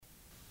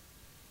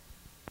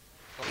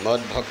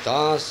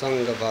Madbhakta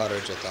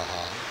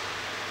Sangavarajataha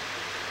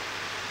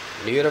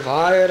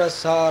Nirvayara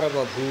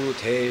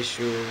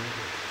Sarvabhuteshu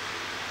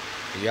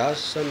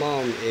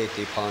Yasamam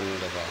Eti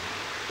Pandava.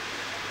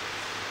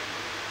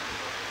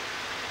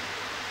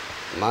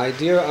 My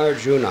dear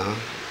Arjuna,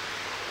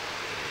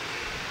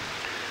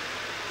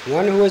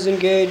 one who is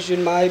engaged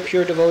in my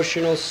pure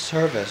devotional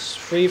service,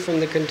 free from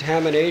the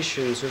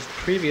contaminations of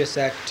previous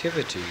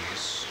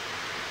activities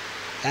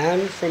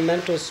and from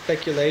mental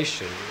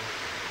speculation,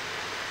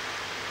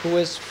 who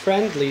is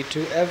friendly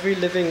to every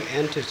living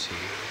entity,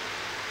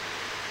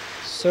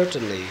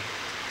 certainly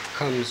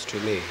comes to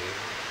me.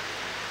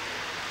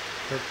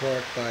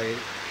 Purport by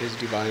His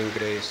Divine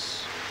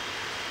Grace,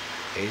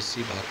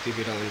 A.C.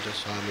 Bhaktivedanta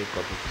Swami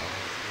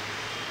Prabhupada.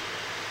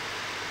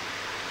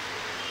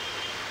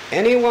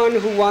 Anyone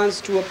who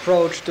wants to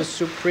approach the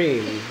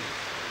Supreme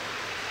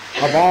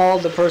of all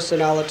the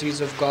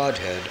personalities of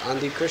Godhead on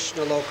the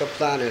Krishna Loka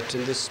planet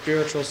in the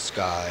spiritual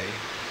sky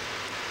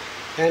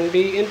and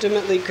be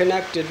intimately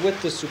connected with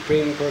the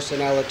Supreme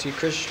Personality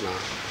Krishna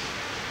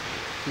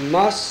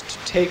must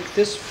take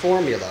this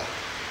formula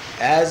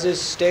as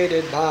is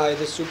stated by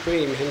the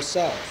Supreme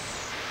Himself.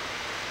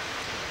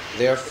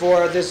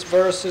 Therefore, this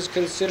verse is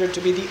considered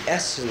to be the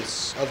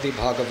essence of the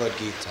Bhagavad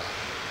Gita.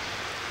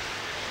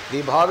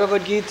 The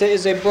Bhagavad Gita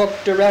is a book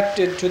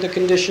directed to the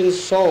conditioned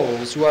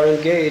souls who are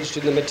engaged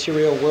in the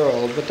material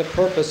world with the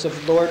purpose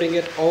of lording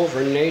it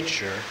over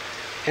nature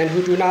and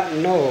who do not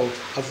know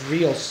of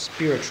real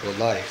spiritual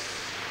life.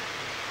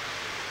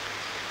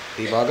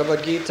 The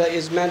Bhagavad Gita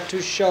is meant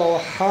to show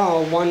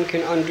how one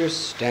can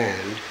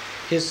understand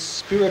his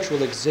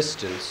spiritual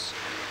existence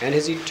and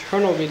his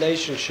eternal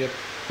relationship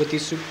with the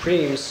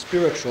Supreme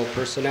Spiritual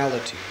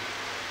Personality,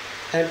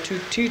 and to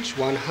teach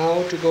one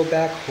how to go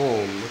back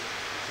home,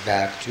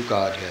 back to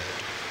Godhead.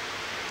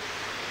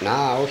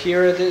 Now,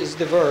 here is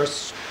the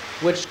verse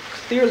which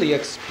clearly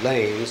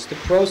explains the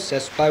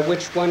process by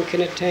which one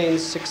can attain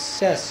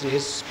success in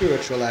his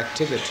spiritual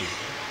activity,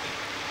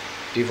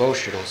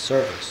 devotional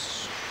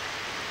service.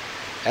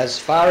 As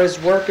far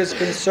as work is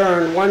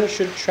concerned, one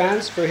should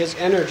transfer his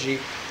energy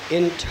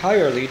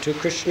entirely to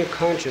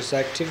Krishna-conscious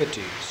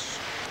activities.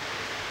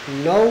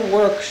 No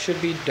work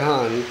should be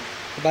done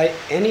by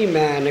any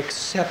man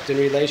except in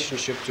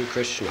relationship to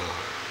Krishna.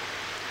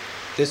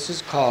 This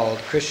is called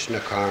Krishna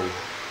karma.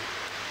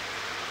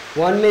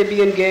 One may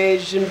be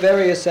engaged in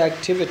various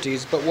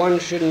activities, but one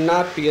should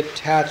not be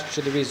attached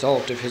to the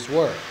result of his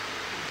work.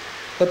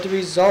 But the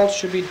result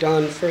should be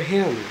done for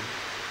him.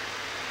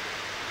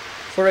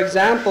 For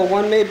example,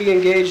 one may be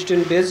engaged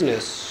in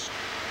business,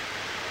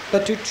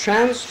 but to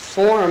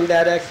transform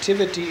that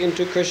activity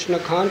into Krishna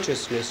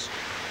consciousness,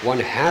 one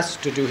has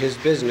to do his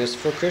business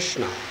for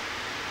Krishna.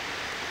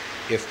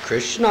 If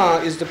Krishna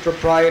is the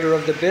proprietor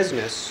of the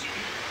business,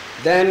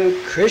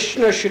 then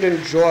Krishna should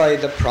enjoy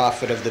the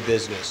profit of the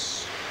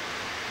business.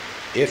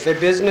 If a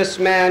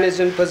businessman is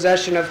in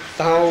possession of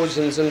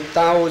thousands and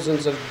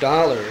thousands of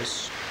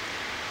dollars,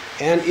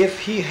 and if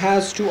he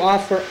has to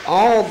offer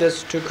all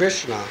this to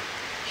Krishna,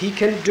 he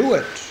can do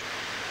it.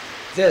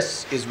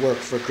 This is work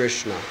for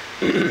Krishna.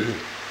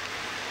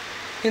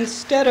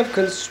 Instead of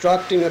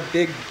constructing a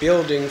big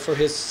building for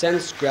his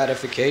sense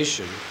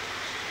gratification,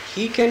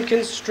 he can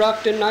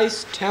construct a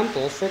nice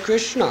temple for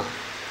Krishna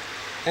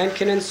and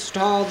can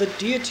install the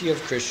deity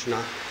of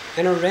Krishna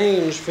and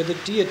arrange for the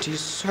deity's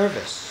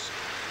service,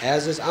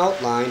 as is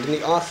outlined in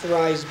the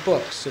authorized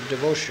books of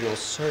devotional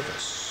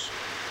service.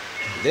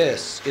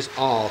 This is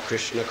all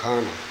Krishna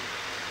karma.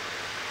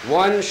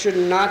 One should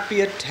not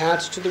be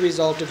attached to the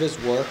result of his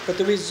work, but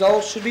the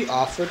result should be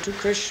offered to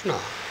Krishna.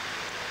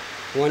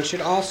 One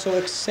should also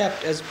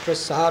accept as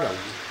prasadam,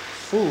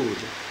 food,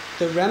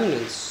 the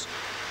remnants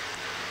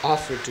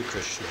offered to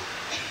Krishna.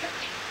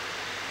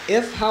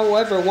 If,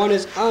 however, one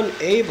is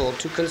unable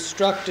to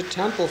construct a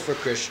temple for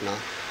Krishna,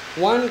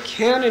 one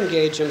can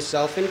engage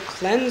himself in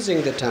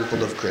cleansing the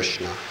temple of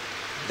Krishna.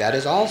 That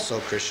is also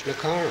Krishna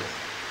karma.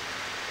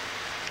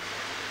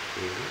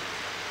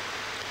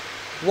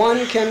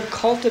 One can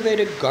cultivate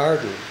a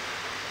garden.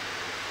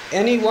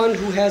 Anyone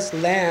who has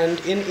land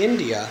in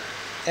India,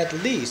 at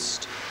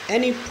least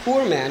any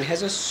poor man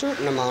has a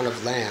certain amount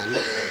of land,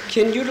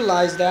 can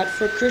utilize that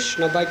for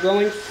Krishna by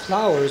growing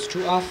flowers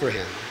to offer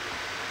him.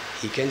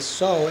 He can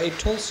sow a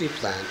tulsi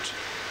plant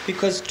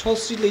because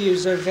tulsi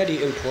leaves are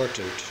very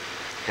important,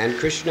 and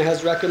Krishna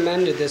has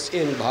recommended this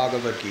in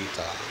Bhagavad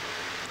Gita.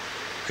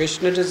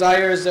 Krishna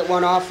desires that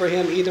one offer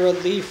him either a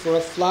leaf or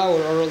a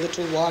flower or a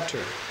little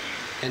water,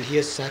 and he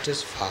is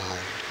satisfied.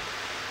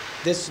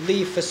 This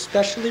leaf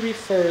especially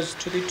refers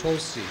to the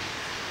tulsi.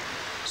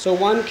 So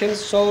one can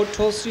sow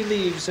tulsi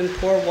leaves and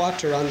pour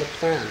water on the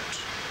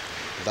plant.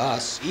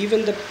 Thus,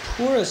 even the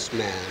poorest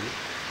man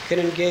can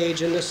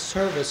engage in the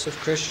service of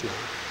Krishna.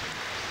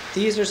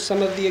 These are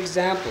some of the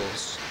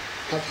examples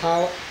of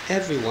how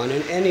everyone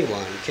and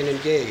anyone can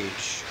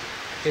engage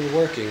in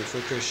working for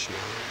Krishna.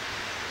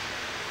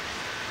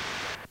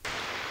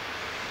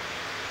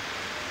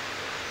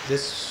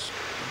 This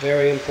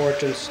very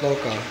important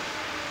sloka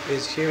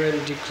is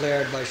herein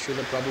declared by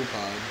Srila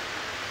Prabhupada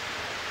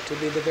to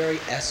be the very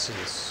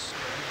essence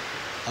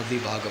of the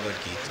Bhagavad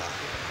Gita.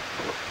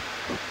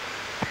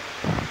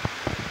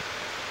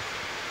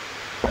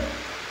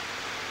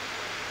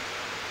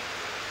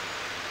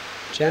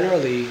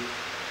 Generally,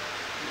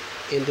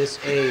 in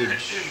this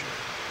age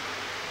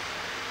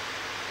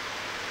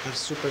of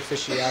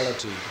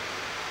superficiality,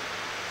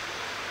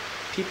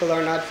 people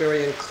are not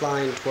very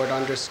inclined toward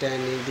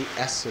understanding the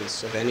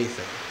essence of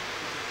anything.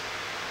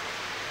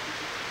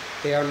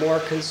 They are more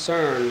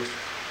concerned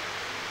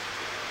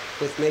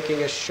with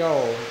making a show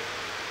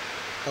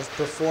of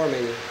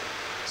performing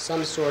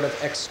some sort of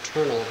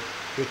external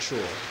ritual.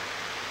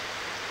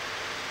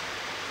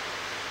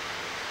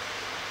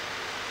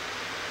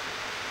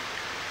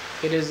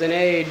 It is an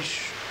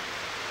age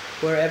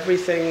where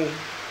everything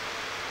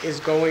is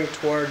going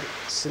toward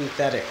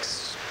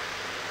synthetics.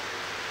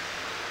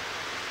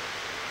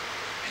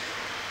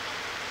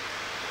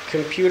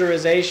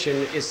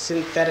 Computerization is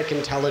synthetic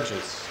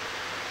intelligence.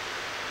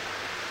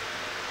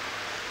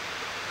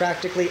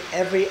 Practically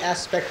every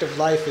aspect of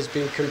life is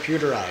being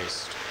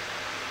computerized.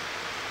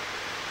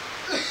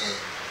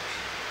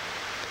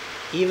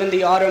 Even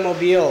the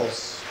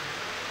automobiles,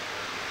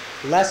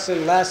 less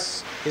and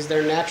less is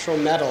their natural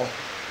metal,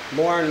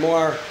 more and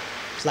more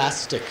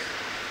plastic.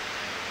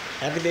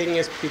 Everything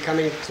is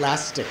becoming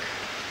plastic.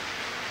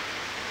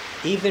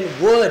 Even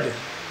wood.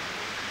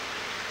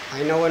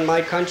 I know in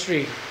my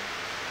country,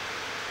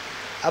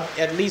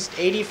 at least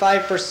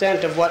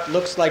 85% of what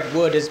looks like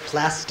wood is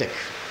plastic.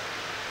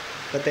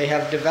 But they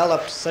have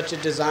developed such a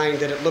design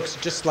that it looks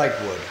just like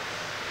wood.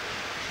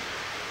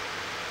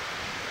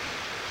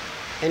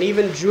 And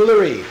even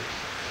jewelry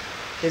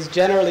is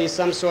generally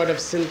some sort of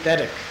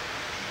synthetic.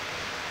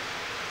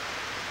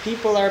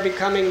 People are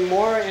becoming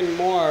more and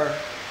more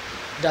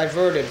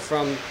diverted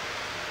from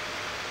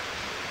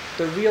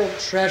the real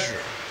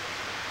treasure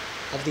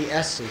of the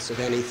essence of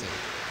anything.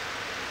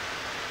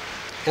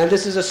 And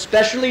this is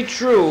especially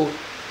true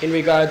in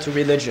regard to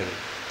religion.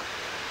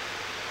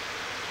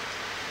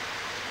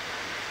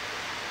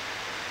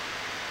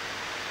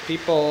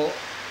 People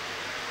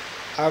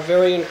are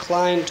very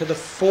inclined to the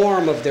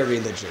form of their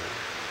religion,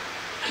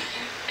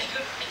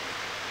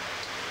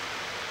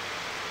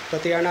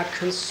 but they are not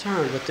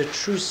concerned with the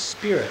true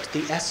spirit,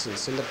 the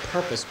essence, and the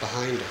purpose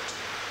behind it.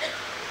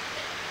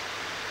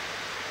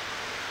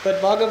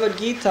 But Bhagavad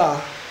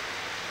Gita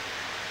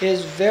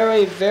is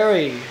very,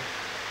 very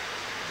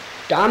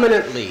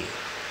dominantly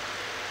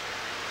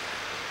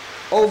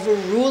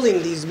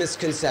overruling these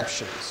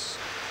misconceptions.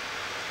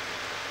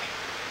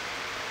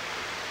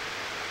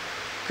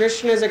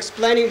 Krishna is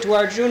explaining to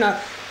Arjuna,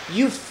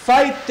 you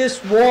fight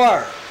this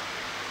war,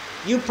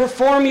 you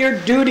perform your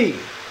duty,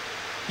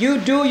 you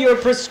do your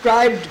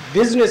prescribed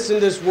business in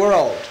this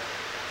world,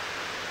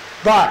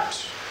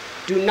 but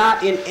do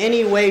not in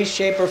any way,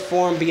 shape, or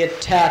form be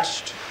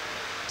attached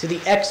to the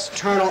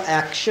external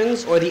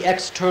actions or the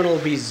external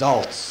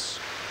results.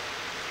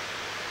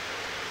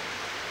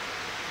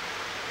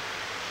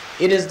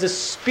 It is the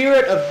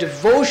spirit of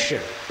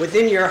devotion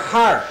within your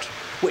heart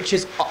which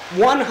is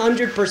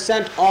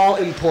 100% all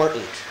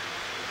important.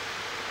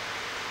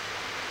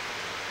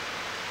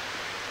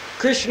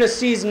 Krishna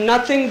sees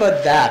nothing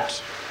but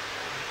that.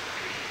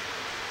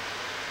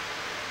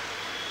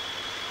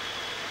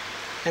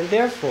 And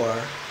therefore,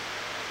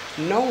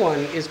 no one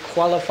is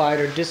qualified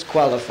or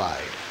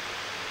disqualified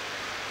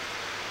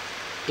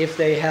if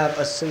they have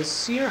a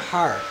sincere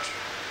heart.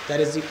 That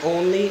is the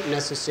only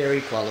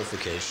necessary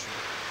qualification.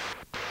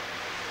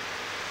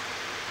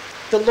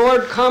 The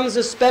Lord comes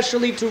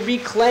especially to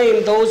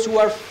reclaim those who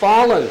are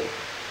fallen.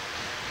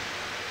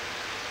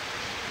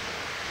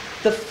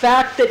 The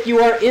fact that you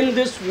are in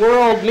this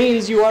world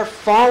means you are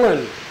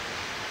fallen.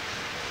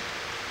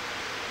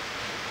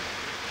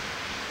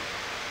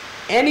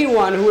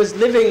 Anyone who is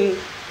living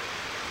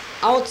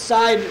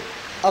outside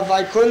of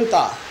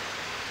Vaikuntha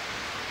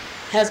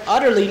has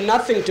utterly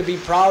nothing to be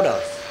proud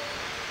of.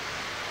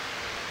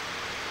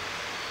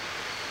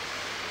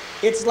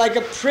 It's like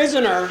a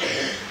prisoner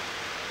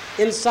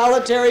in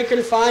solitary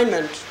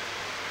confinement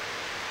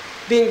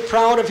being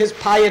proud of his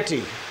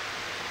piety.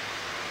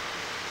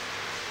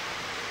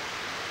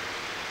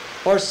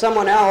 Or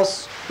someone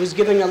else who's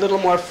giving a little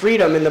more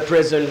freedom in the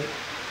prison,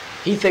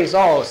 he thinks,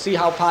 oh, see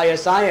how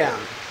pious I am.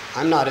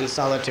 I'm not in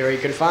solitary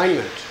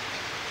confinement.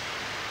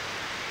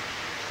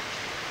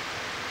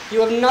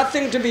 You have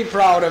nothing to be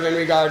proud of in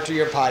regard to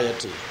your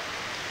piety.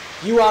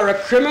 You are a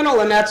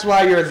criminal and that's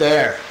why you're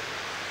there.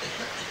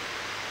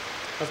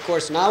 Of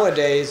course,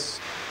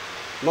 nowadays,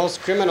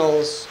 most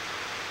criminals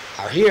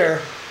are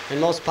here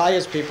and most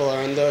pious people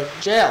are in the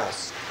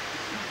jails.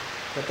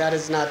 But that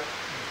is not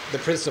the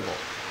principle.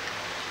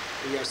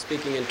 We are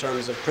speaking in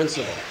terms of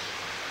principle.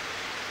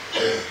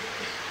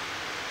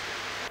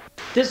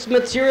 This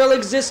material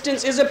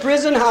existence is a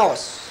prison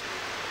house.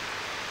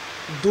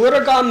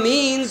 Durga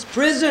means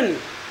prison.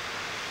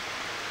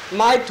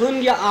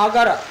 Maitunya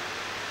agara.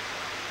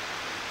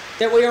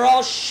 That we are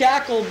all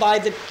shackled by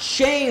the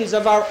chains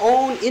of our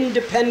own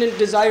independent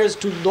desires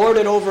to lord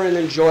it over and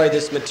enjoy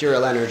this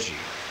material energy.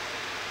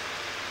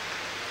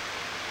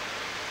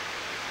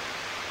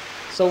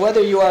 So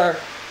whether you are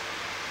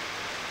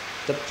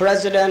the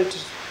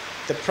president,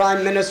 the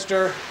prime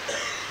minister,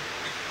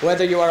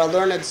 whether you are a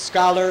learned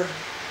scholar,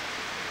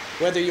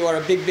 whether you are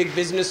a big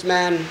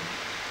businessman,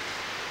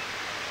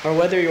 or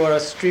whether you are a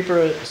sweeper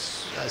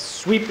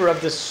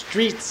of the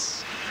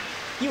streets,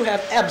 you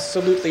have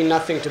absolutely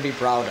nothing to be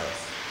proud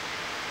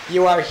of.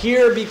 You are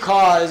here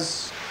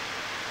because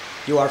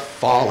you are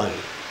fallen.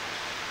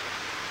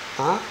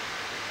 Huh?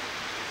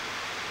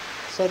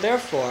 So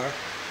therefore,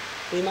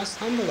 we must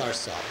humble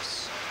ourselves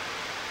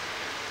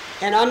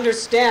and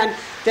understand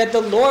that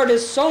the Lord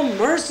is so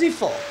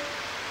merciful.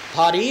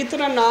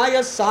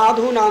 Paritranaya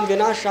sadhunam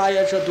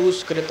vinashaya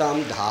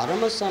chaduskritam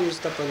dharma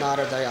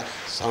samstapanardaya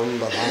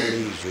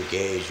sambhavami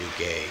juge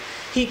juge.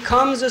 He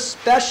comes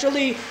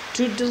especially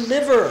to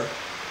deliver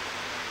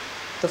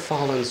the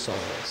fallen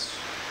souls,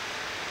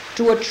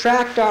 to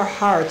attract our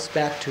hearts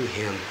back to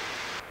Him.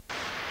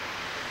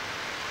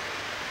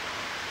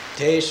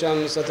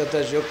 Tesham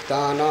satata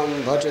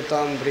yuktanam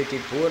bhajatam briti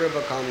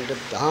purvakam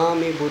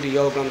dadhami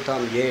buddhiyogam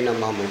tam yena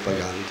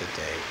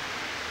mamupayantate.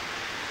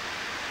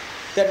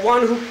 That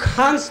one who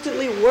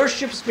constantly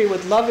worships me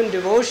with love and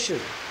devotion,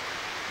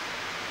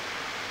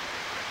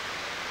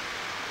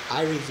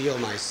 I reveal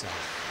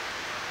myself.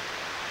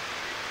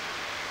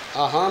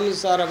 Aham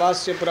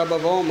sarvasya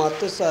prabhavo mat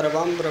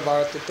sarvam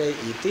pravartate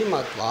iti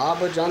matva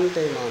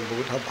bhajante man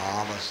buddha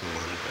bhava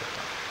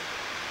samanvrata.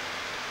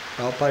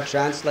 Prabhupada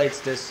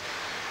translates this.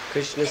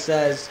 Krishna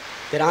says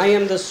that I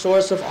am the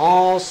source of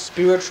all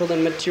spiritual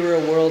and material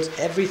worlds.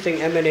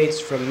 Everything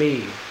emanates from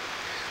me.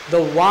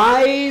 The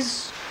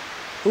wise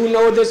who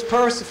know this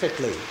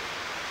perfectly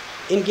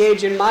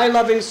engage in my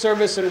loving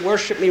service and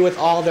worship me with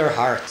all their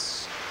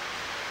hearts.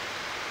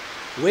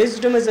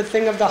 Wisdom is a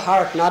thing of the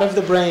heart, not of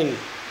the brain,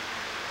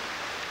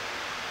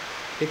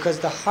 because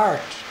the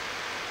heart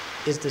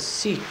is the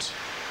seat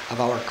of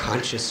our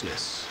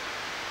consciousness.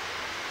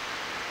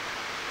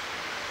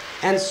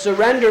 And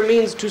surrender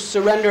means to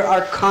surrender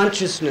our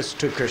consciousness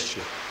to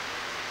Krishna.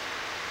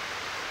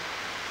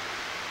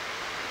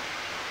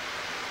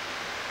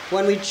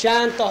 When we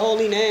chant the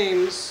holy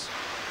names,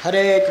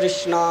 Hare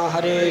Krishna,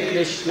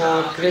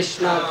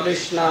 Krishna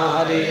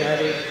Krishna, Hare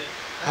Hare,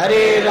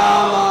 Hare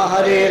Rama,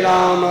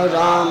 Rama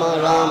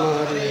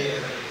Rama, Hare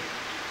Hare.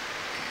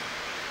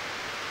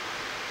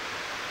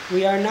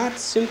 We are not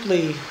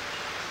simply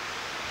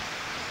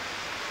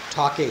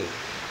talking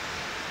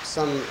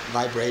some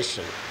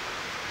vibration.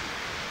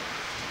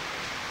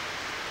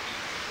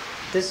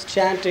 This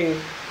chanting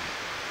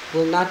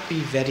will not be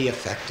very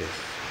effective,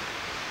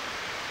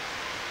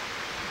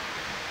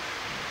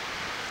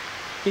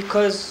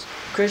 because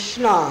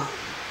Krishna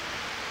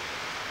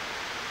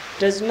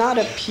does not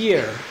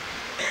appear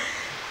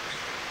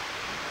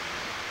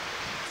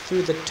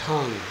through the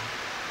tongue.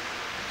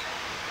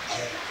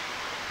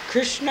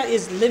 Krishna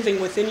is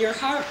living within your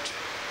heart.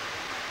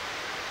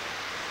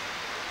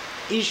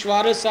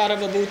 Ishvara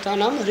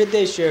sarvabhutanam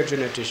hridaya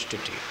arjuna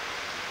tishtati.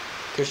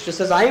 Krishna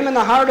says, I am in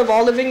the heart of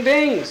all living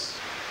beings.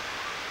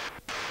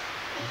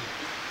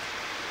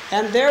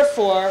 And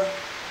therefore,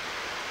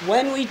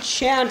 when we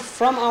chant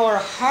from our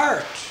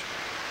heart,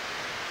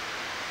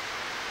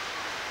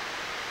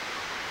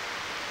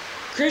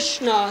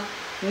 Krishna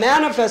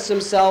manifests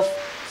himself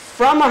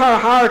from our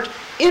heart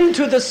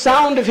into the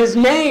sound of his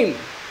name.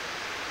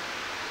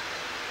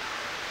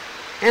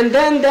 And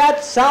then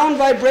that sound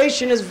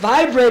vibration is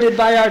vibrated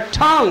by our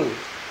tongue,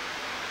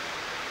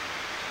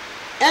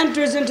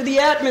 enters into the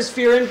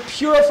atmosphere and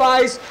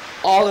purifies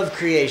all of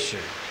creation.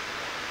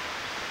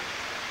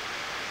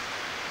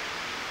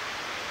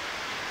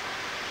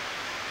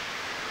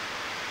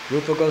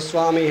 Rupa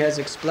Goswami has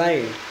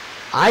explained,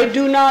 I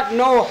do not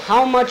know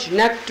how much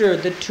nectar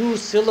the two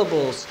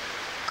syllables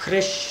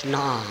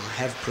Krishna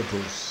have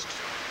produced.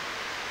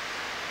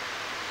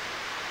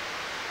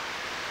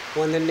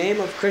 When the name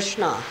of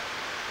Krishna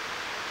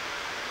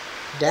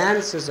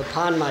dances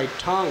upon my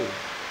tongue,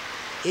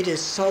 it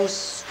is so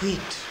sweet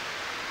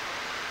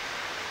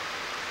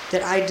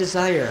that I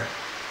desire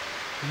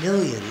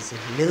millions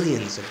and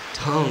millions of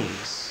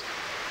tongues.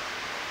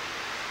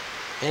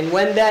 And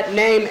when that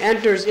name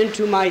enters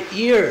into my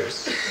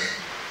ears,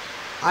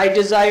 I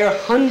desire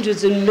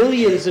hundreds and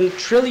millions and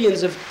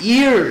trillions of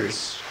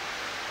ears.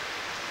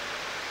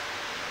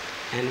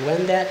 And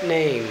when that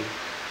name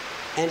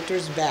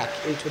enters back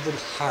into the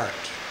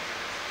heart,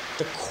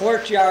 the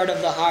courtyard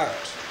of the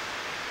heart,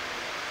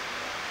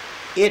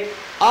 it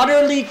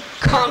utterly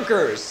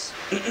conquers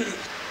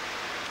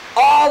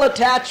all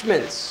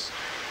attachments,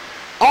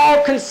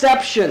 all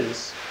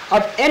conceptions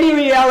of any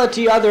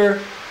reality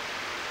other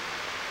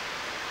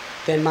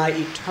than my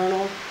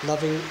eternal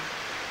loving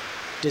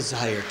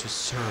desire to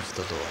serve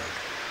the Lord.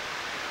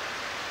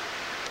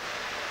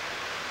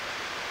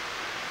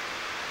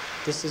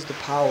 This is the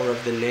power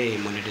of the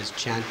name when it is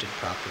chanted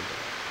properly.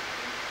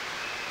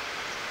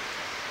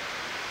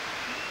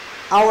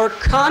 Our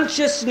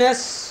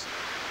consciousness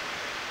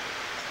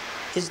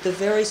is the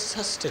very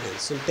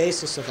sustenance and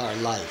basis of our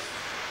life.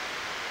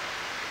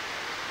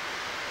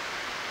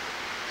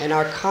 And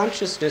our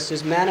consciousness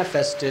is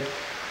manifested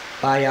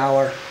by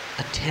our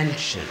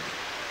attention.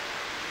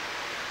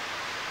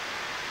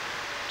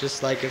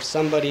 Just like if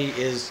somebody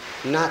is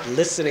not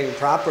listening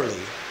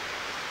properly,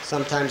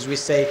 sometimes we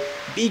say,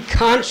 be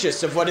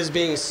conscious of what is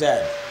being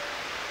said.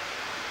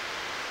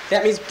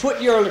 That means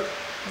put your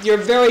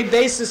very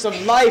basis of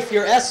life,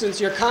 your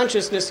essence, your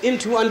consciousness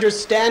into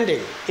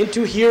understanding,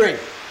 into hearing.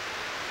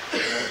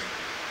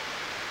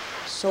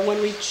 So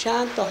when we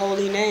chant the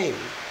holy name,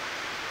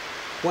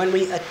 when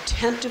we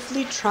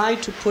attentively try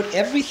to put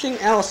everything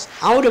else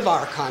out of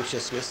our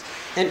consciousness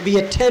and be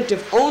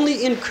attentive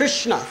only in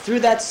Krishna through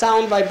that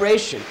sound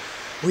vibration,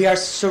 we are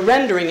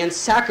surrendering and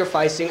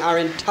sacrificing our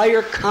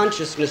entire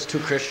consciousness to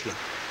Krishna.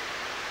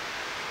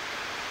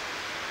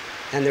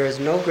 And there is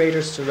no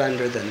greater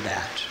surrender than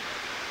that.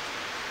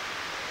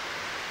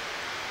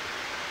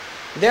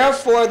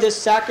 Therefore, this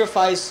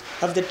sacrifice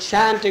of the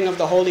chanting of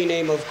the holy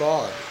name of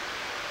God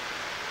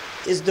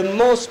is the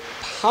most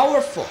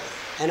powerful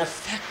and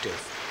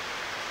effective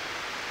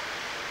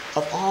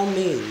of all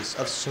means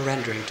of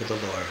surrendering to the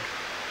Lord.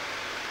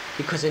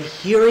 Because in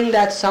hearing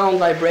that sound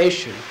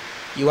vibration,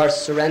 you are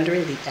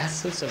surrendering the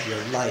essence of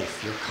your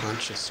life, your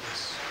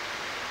consciousness.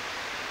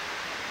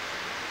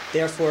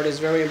 Therefore, it is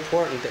very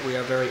important that we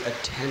are very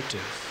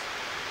attentive.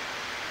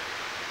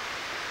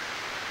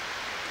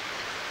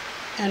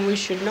 And we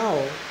should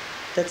know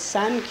that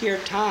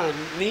Sankirtan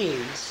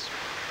means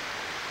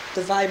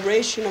the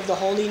vibration of the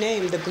holy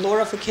name, the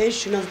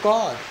glorification of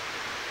God.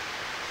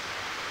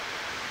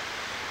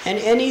 And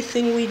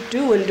anything we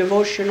do in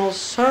devotional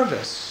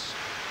service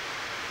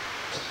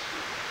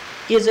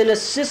is in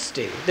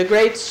assisting the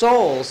great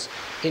souls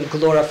in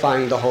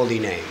glorifying the holy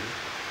name.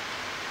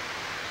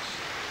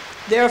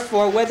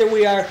 Therefore, whether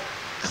we are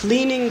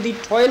cleaning the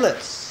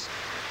toilets,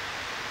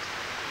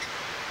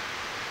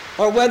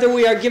 or whether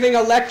we are giving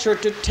a lecture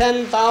to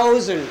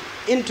 10,000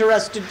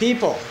 interested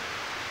people,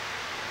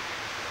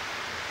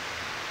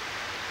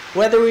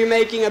 whether we're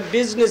making a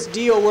business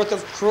deal worth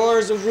of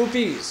crores of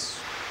rupees,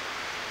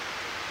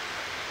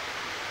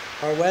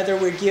 or whether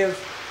we give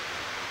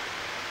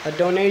a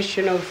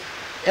donation of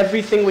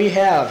everything we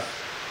have,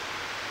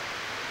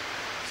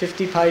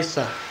 50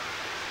 paisa.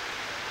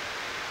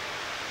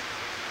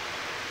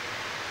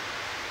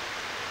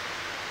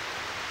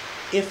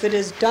 If it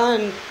is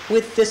done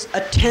with this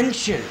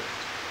attention,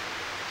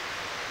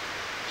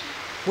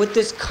 with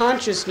this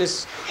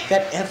consciousness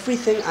that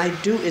everything I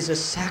do is a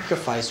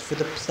sacrifice for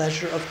the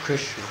pleasure of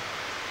Krishna,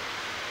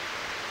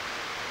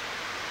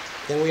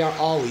 then we are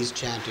always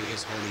chanting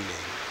His holy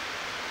name.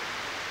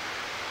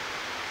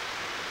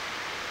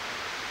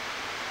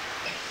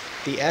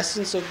 The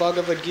essence of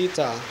Bhagavad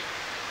Gita,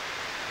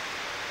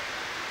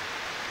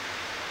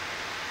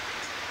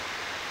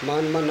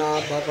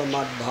 Manmana bhava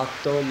mad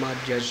bhakto mad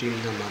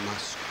yajina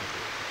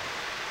mamaskuru.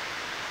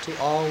 To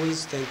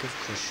always think of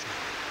Krishna,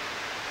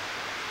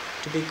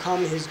 to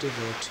become His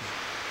devotee,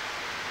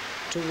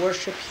 to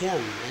worship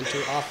Him and to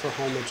offer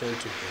homage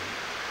unto Him.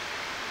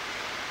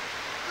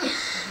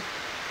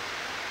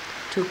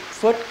 To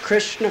put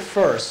Krishna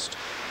first,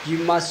 you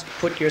must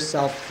put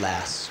yourself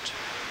last.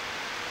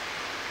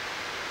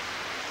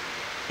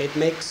 It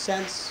makes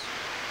sense.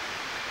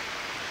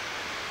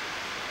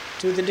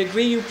 To the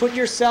degree you put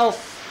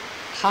yourself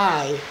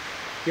high,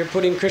 you're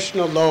putting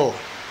Krishna low.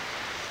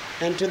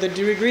 And to the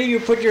degree you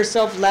put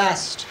yourself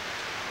last,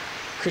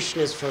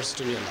 Krishna is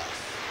first in your life.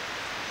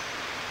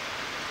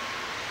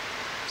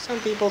 Some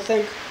people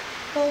think,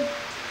 well,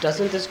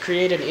 doesn't this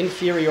create an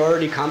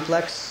inferiority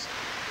complex?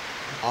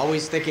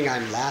 Always thinking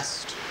I'm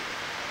last.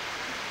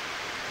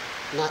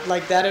 Not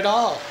like that at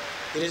all.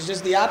 It is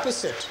just the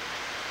opposite.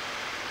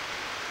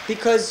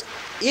 Because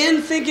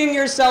in thinking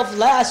yourself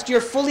last,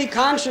 you're fully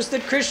conscious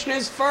that Krishna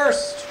is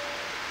first.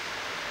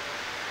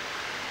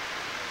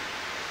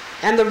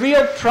 And the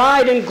real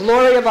pride and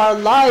glory of our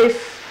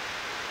life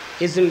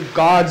is in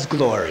God's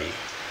glory.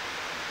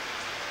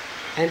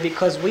 And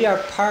because we are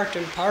part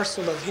and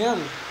parcel of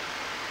Him,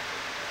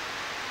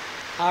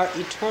 our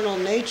eternal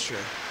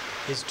nature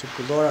is to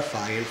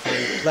glorify and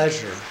find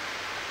pleasure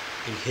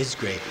in His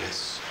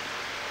greatness,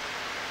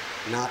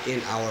 not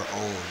in our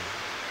own.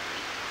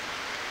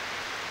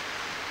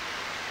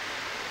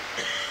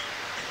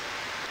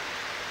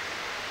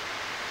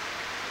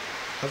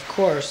 Of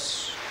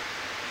course,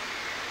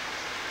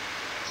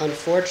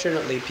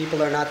 unfortunately,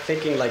 people are not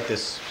thinking like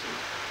this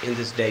in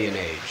this day and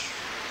age.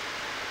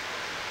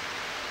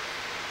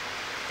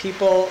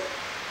 People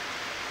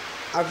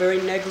are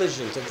very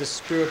negligent of the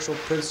spiritual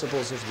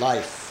principles of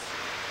life.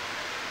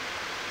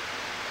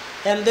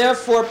 And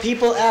therefore,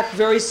 people act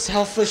very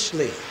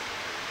selfishly.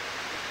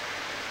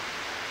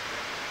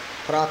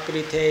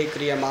 Prakrite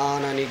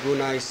kriyamana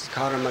nigunais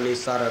karmani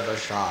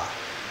sarvasha.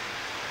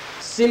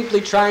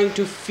 Simply trying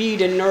to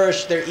feed and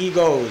nourish their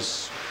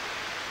egos.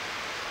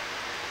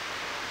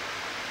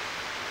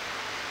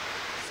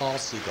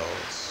 False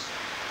egos.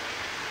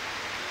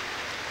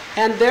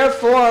 And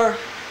therefore,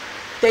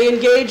 they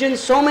engage in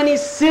so many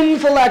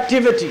sinful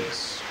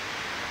activities.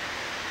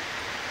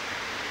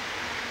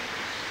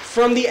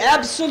 From the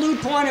absolute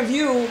point of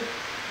view,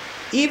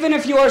 Even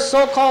if you are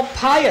so-called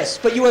pious,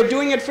 but you are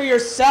doing it for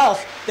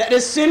yourself, that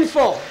is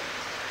sinful.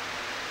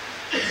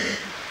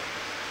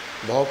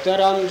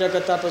 Bhoktaram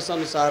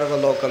jagatapasam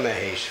sarvaloka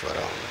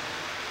maheshwaram.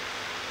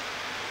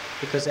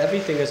 Because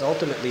everything is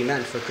ultimately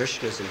meant for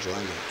Krishna's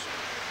enjoyment.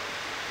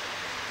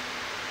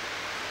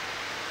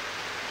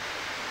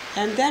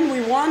 And then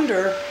we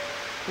wonder,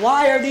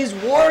 why are these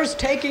wars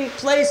taking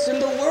place in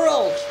the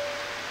world?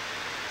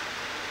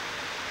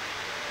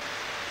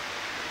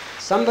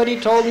 Somebody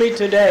told me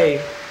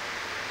today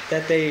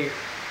that they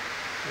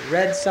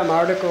read some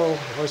article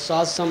or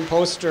saw some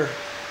poster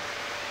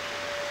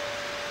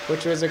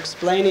which was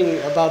explaining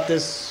about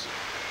this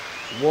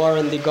war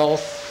in the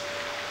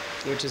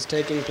Gulf, which is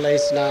taking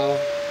place now,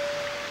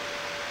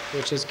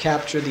 which has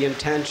captured the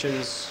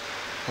intentions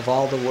of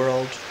all the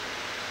world.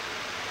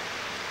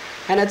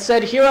 And it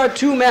said, here are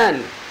two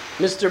men,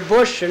 Mr.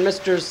 Bush and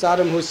Mr.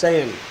 Saddam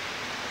Hussein.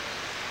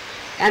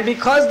 And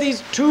because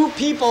these two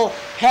people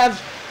have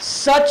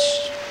such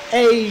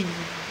a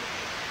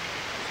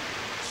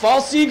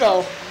false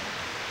ego,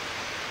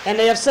 and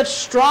they have such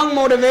strong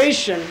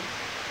motivation,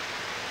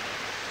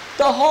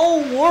 the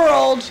whole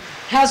world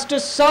has to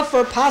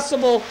suffer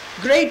possible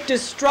great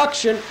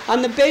destruction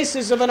on the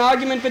basis of an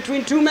argument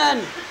between two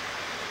men.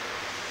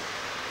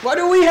 What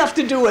do we have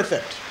to do with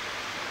it?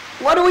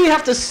 What do we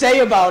have to say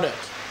about it?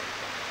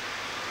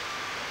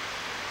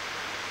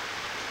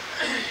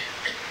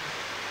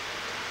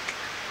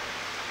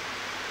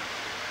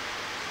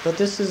 But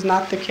this is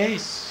not the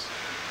case.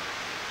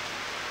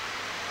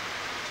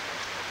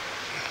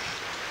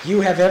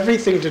 You have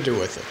everything to do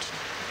with it.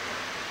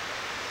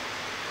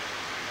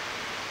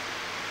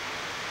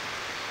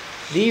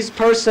 These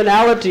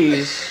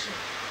personalities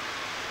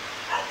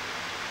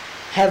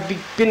have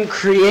been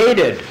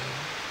created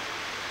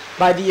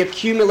by the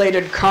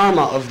accumulated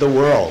karma of the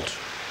world.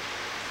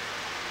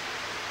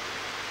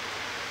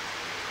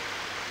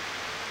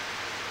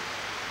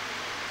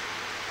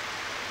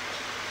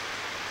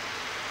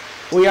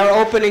 We are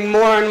opening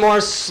more and more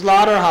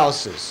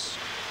slaughterhouses,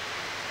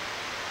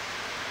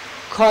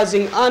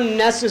 causing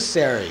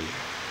unnecessary,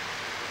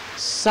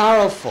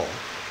 sorrowful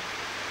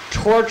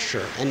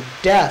torture and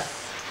death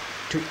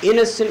to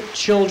innocent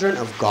children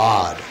of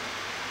God.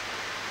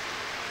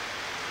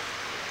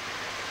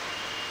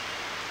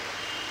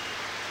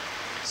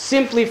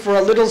 Simply for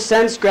a little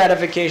sense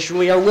gratification,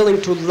 we are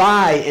willing to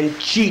lie and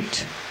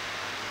cheat.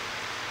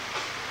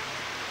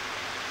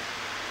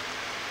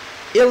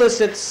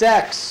 Illicit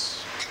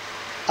sex,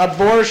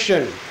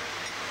 abortion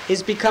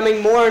is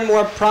becoming more and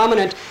more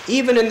prominent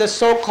even in the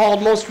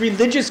so-called most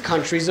religious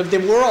countries of the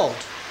world.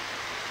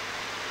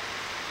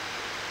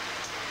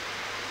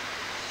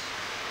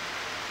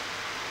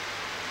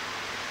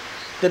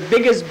 The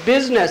biggest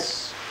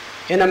business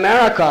in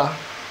America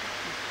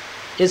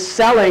is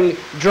selling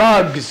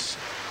drugs,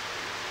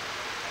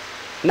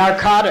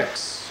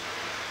 narcotics.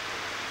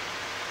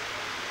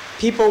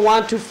 People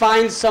want to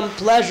find some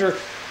pleasure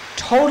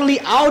totally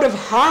out of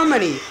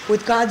harmony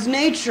with God's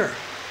nature.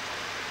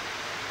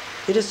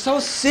 It is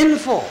so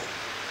sinful.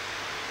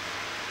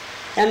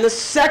 And the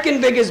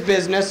second biggest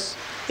business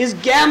is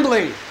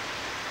gambling.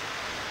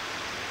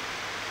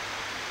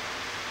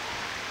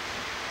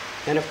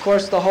 And of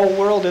course the whole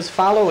world is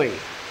following.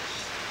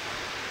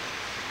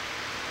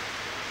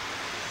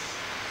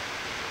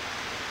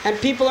 And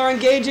people are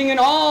engaging in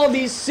all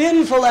these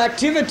sinful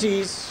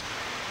activities.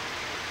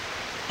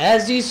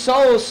 As ye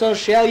sow, so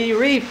shall ye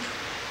reap.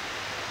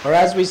 Or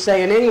as we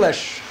say in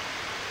English,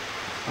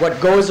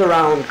 what goes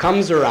around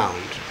comes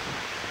around.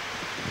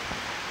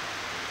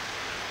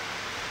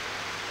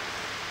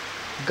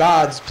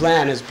 God's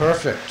plan is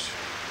perfect.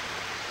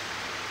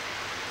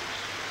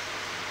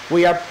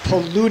 We are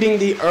polluting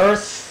the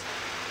earth.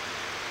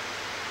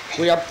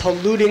 We are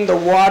polluting the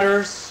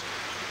waters.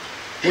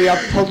 We are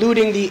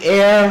polluting the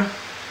air.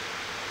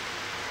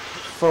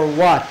 For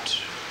what?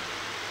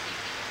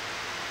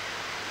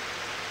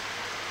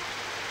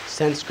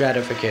 Sense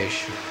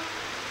gratification.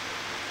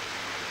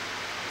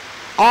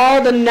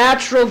 All the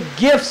natural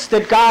gifts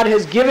that God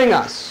has given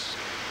us,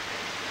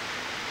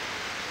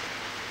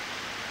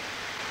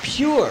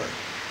 pure,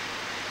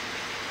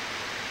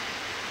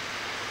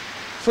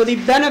 for the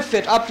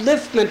benefit,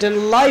 upliftment,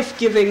 and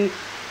life-giving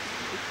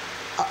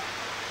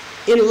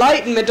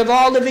enlightenment of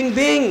all living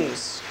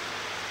beings.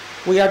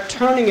 We are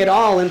turning it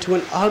all into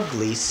an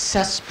ugly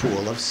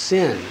cesspool of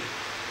sin.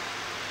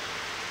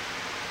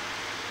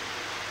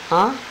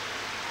 Huh?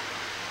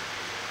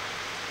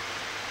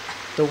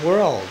 The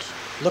world,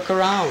 look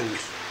around.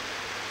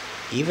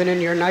 Even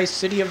in your nice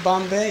city of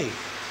Bombay,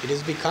 it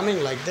is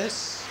becoming like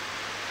this.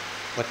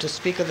 What to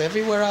speak of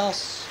everywhere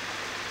else?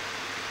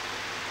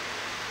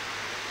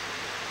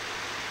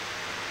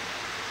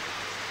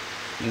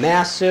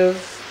 Massive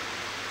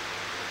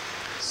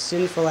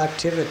sinful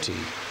activity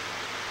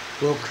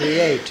will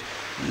create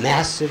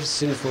massive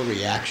sinful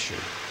reaction.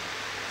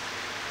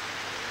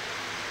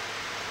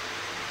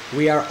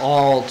 We are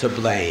all to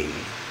blame.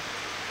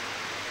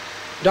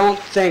 Don't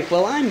think,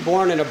 well, I'm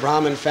born in a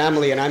Brahmin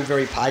family and I'm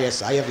very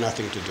pious. I have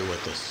nothing to do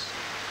with this.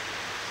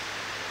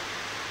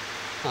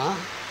 Huh?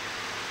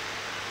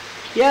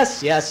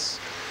 Yes, yes.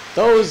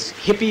 Those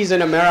hippies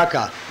in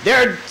America,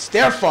 it's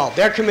their fault.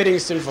 They're committing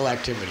sinful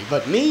activity.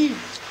 But me,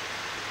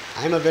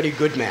 I'm a very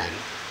good man.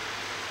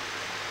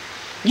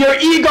 Your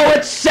ego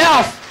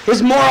itself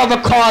is more of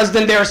a cause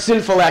than their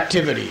sinful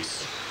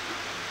activities.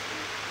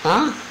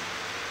 Huh?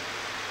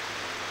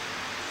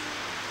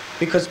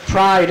 Because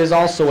pride is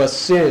also a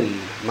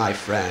sin, my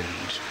friend.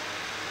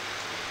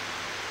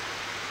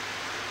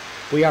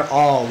 We are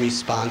all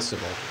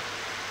responsible.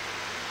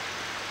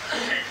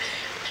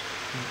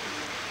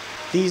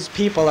 These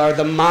people are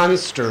the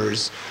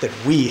monsters that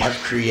we have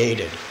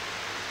created.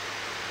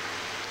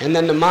 And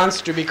then the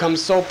monster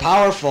becomes so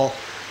powerful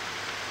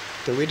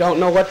that we don't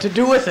know what to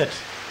do with it.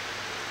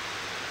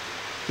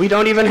 We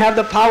don't even have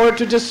the power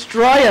to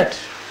destroy it.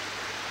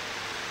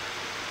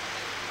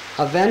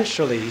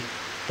 Eventually,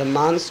 the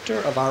monster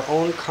of our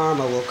own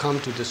karma will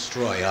come to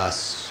destroy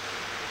us.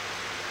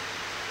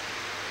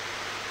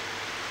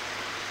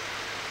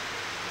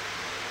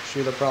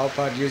 Srila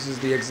Prabhupada uses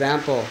the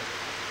example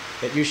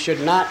that you should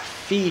not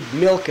feed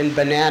milk and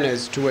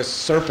bananas to a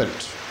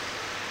serpent,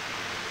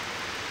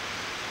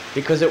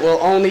 because it will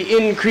only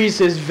increase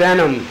his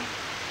venom,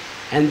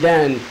 and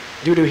then,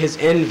 due to his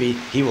envy,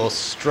 he will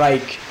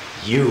strike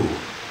you.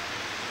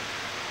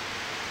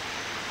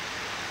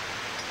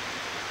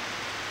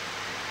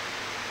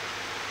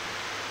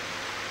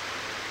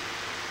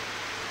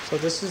 So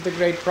this is the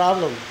great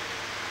problem.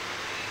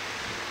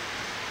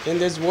 In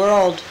this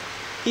world,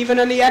 even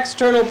in the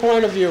external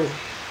point of view,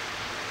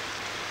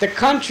 the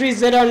countries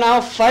that are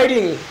now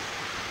fighting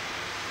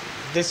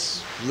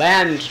this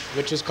land,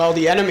 which is called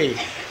the enemy,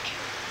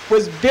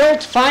 was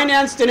built,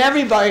 financed, and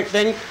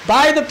everything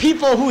by the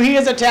people who he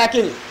is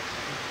attacking.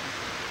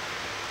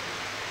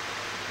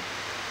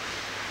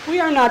 We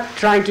are not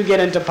trying to get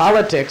into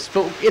politics,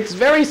 but it's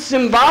very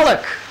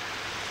symbolic.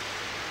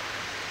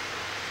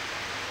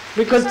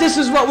 Because this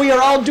is what we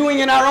are all doing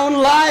in our own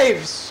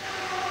lives.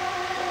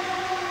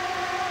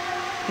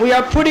 We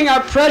are putting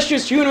our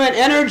precious human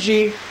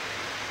energy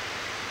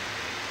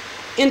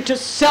into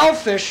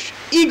selfish,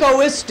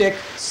 egoistic,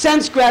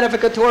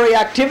 sense-gratificatory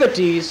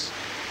activities,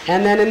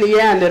 and then in the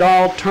end it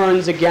all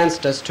turns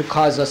against us to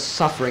cause us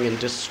suffering and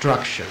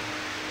destruction.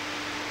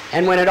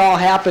 And when it all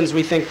happens,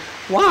 we think,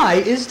 why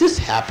is this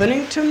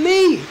happening to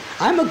me?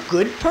 I'm a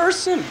good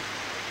person.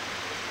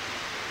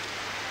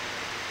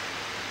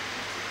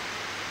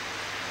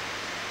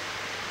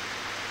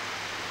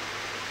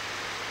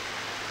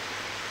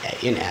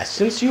 In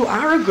essence, you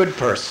are a good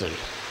person.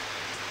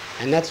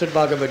 And that's what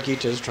Bhagavad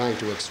Gita is trying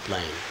to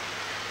explain.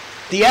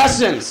 The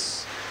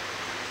essence.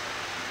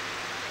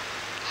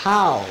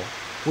 How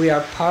we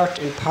are part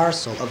and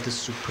parcel of the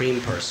Supreme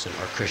Person,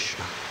 or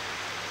Krishna.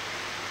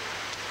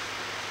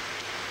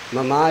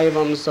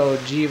 Mamaivam so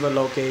jiva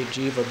loke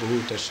jiva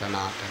bhuta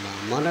sanatana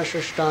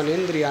manashashtan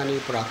indriyani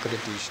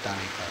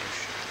prakritishtani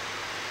karush.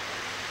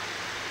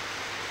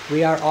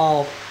 We are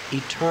all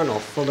eternal,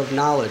 full of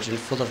knowledge and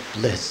full of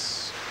bliss.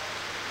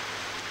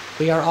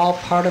 We are all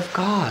part of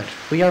God.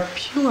 We are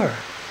pure.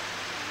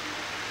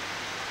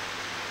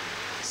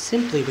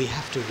 Simply we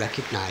have to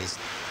recognize,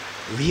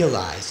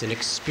 realize, and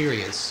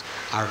experience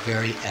our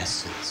very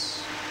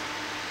essence.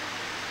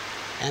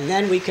 And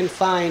then we can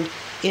find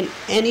in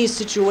any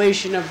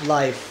situation of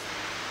life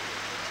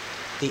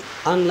the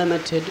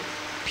unlimited,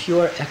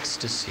 pure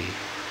ecstasy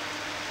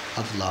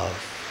of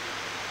love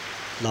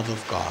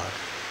of God,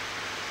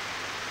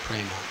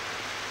 prema.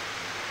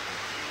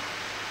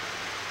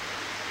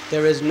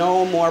 There is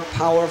no more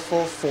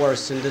powerful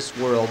force in this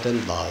world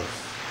than love,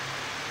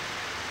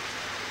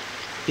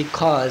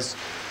 because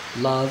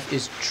love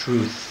is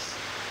truth.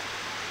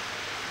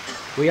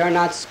 We are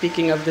not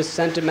speaking of this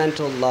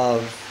sentimental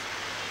love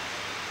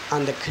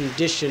on the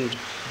conditioned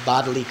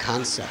bodily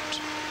concept,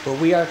 but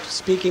we are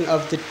speaking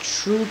of the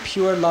true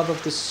pure love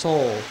of the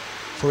soul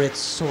for its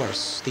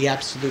source, the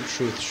absolute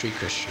truth, Sri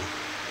Krishna.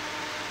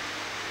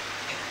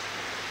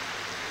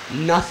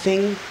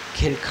 Nothing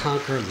can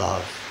conquer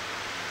love.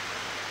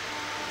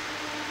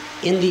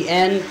 In the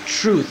end,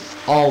 truth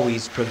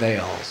always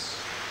prevails.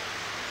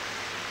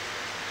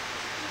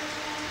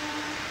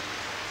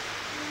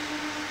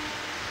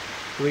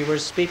 We were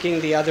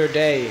speaking the other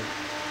day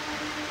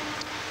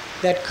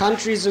that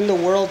countries in the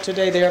world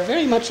today, they are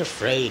very much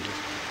afraid,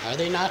 are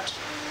they not?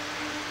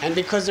 And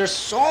because they're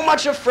so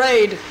much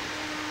afraid,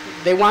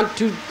 they want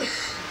to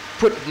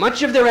put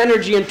much of their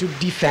energy into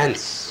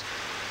defense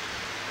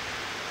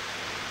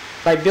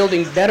by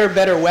building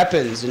better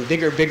weapons and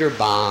bigger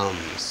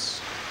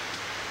bombs,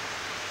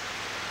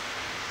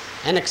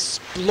 and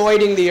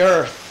exploiting the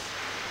earth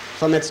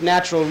from its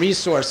natural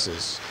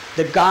resources,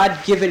 the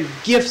God-given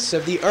gifts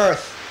of the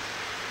earth,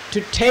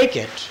 to take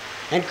it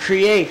and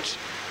create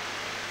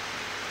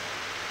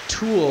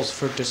tools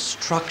for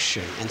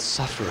destruction and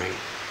suffering.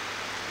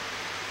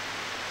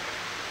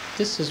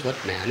 This is what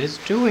man is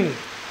doing.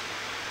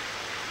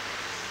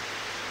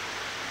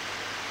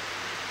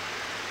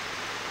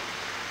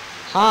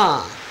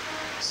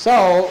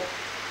 So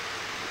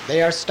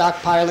they are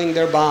stockpiling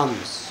their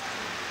bombs.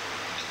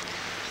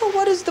 Well,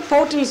 what is is the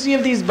potency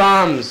of these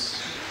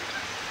bombs.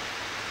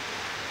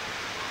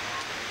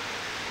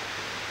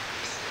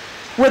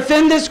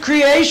 Within this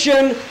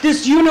creation,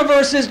 this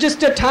universe is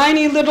just a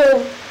tiny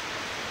little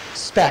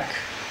speck,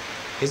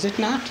 is it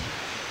not?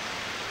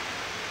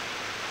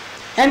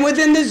 And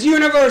within this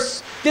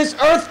universe, this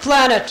Earth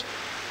planet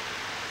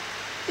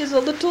is a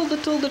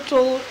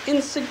little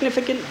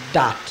insignificant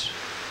dot.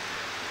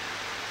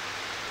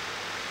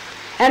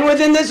 And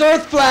within this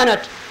Earth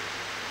planet,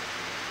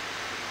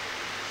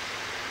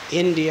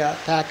 India,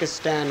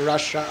 Pakistan,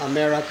 Russia,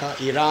 America,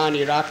 Iran,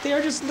 Iraq, they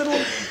are just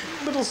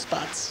little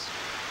spots.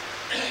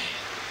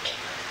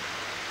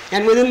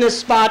 And within this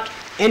spot,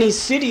 any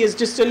city is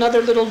just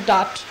another little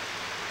dot.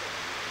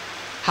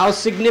 How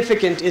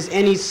significant is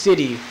any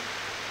city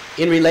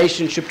in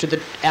relationship to the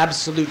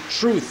absolute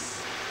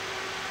truth,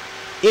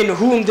 in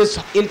whom this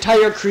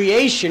entire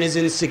creation is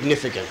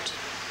insignificant?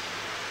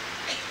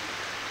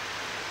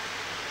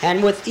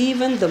 And with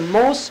even the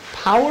most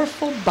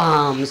powerful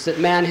bombs that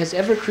man has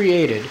ever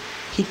created,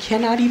 he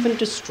cannot even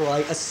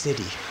destroy a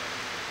city.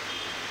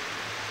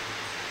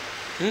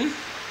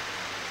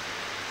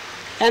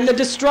 And the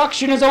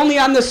destruction is only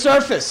on the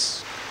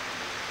surface.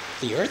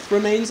 The earth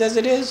remains as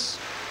it is.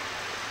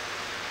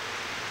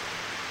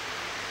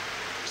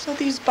 So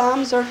these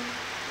bombs are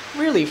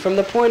really, from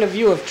the point of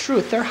view of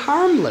truth, they're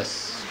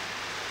harmless.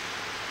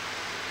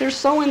 They're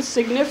so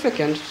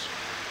insignificant.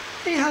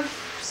 They have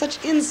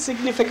such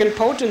insignificant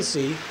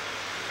potency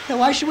that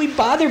why should we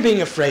bother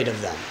being afraid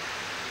of them?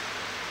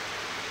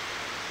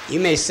 You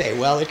may say,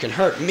 well, it can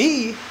hurt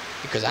me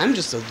because I'm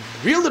just a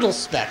real little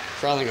speck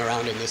crawling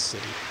around in this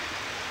city.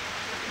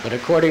 But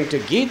according to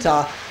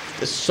Gita,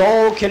 the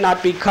soul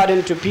cannot be cut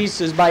into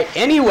pieces by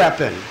any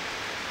weapon,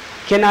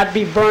 cannot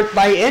be burnt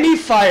by any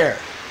fire.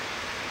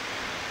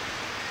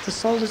 The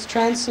soul is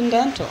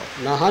transcendental.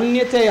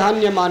 Nahanyate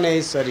hanyamane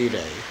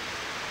sarire.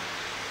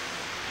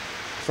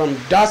 From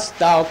dust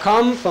thou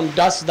come, from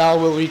dust thou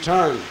will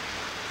return.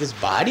 This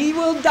body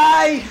will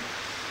die,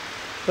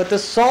 but the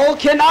soul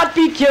cannot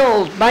be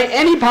killed by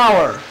any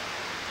power.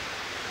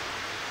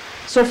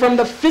 So from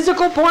the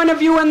physical point of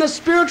view and the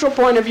spiritual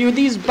point of view,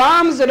 these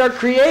bombs that are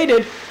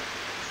created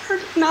are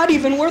not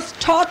even worth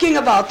talking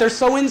about. They're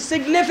so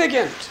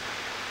insignificant.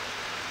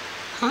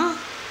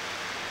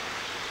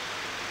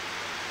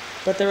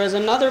 But there is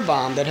another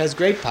bomb that has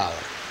great power.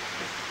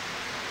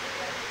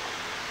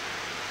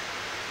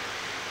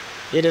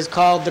 It is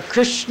called the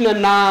Krishna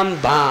Nam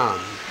bomb.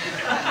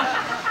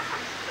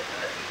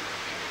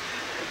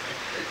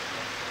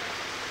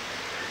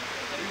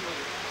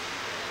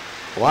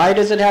 Why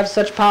does it have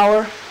such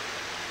power?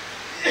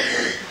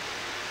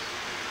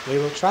 We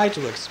will try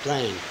to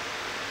explain.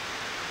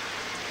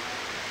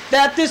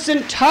 That this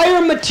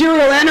entire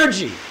material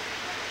energy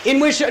in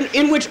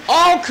which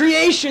all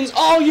creations,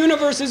 all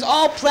universes,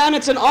 all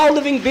planets, and all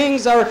living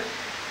beings are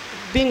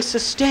being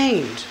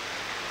sustained.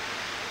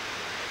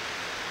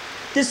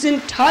 This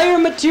entire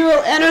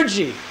material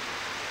energy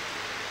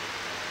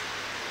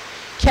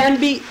can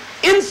be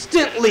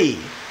instantly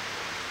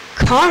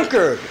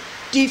conquered,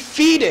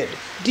 defeated,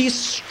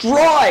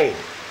 destroyed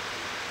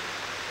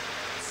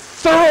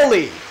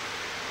thoroughly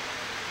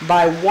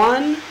by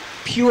one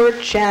pure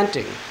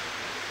chanting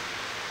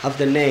of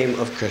the name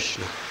of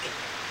Krishna.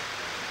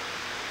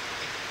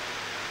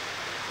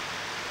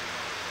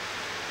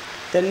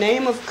 The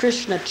name of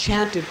Krishna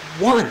chanted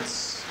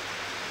once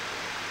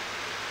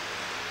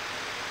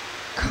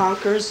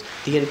conquers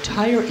the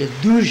entire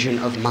illusion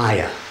of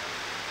Maya,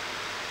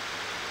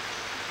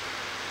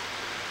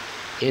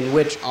 in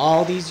which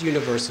all these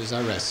universes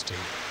are resting.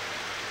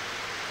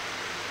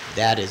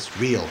 That is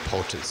real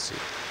potency.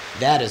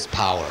 That is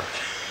power.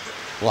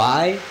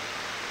 Why?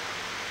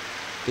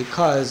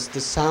 Because the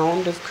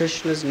sound of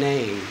Krishna's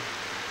name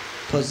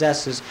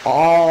possesses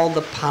all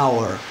the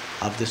power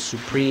of the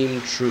supreme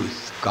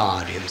truth,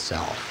 God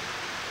Himself.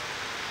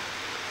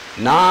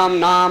 Nam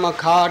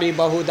namakari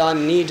bahuda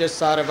nija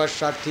sarva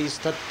shaktis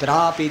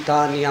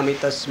tatrapita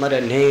niyamita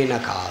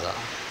smaranena kala.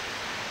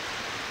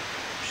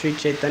 Sri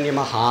Chaitanya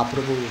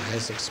Mahaprabhu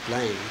has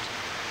explained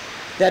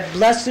that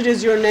blessed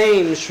is your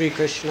name, Sri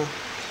Krishna.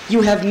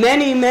 You have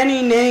many,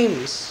 many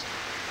names.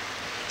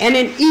 And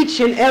in each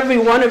and every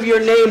one of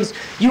your names,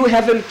 you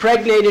have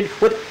impregnated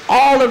with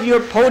all of your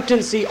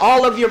potency,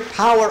 all of your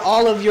power,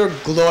 all of your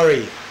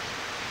glory.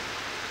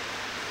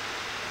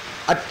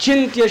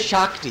 Achintya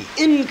Shakti,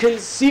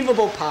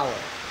 inconceivable power.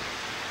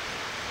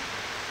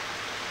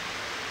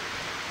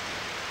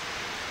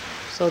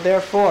 So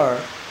therefore,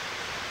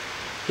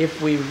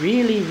 if we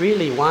really,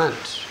 really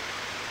want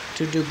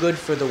to do good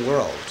for the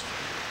world,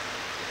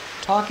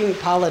 talking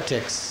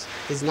politics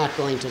is not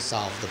going to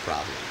solve the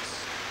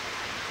problems.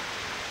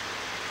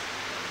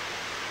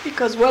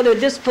 Because whether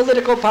this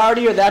political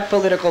party or that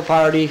political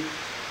party,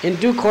 in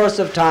due course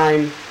of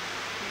time,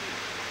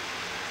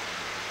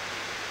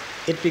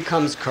 it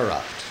becomes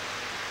corrupt.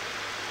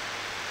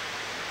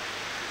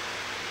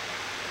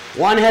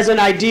 One has an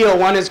ideal,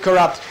 one is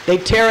corrupt. They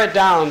tear it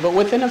down, but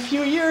within a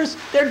few years,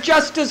 they're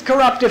just as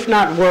corrupt, if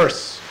not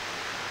worse.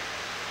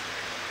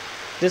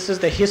 This is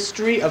the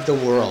history of the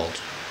world.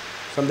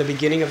 from the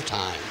beginning of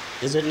time,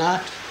 is it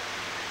not?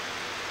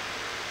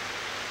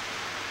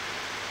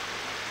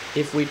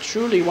 If we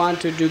truly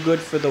want to do good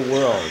for the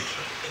world,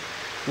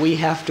 we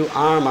have to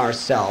arm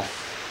ourselves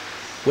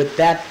with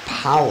that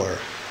power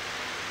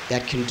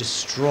that can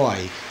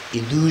destroy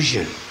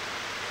illusion.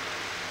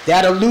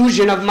 That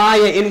illusion of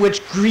Maya in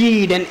which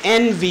greed and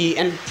envy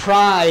and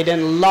pride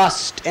and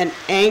lust and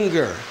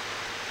anger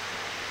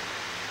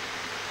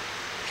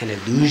and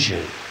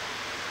illusion,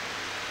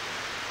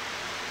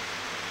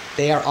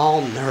 they are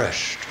all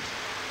nourished.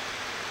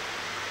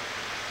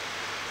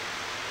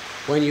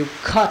 When you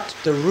cut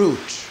the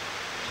root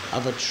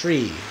of a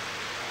tree,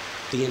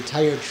 the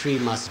entire tree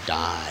must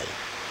die.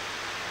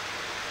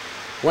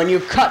 When you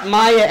cut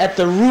Maya at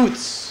the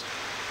roots,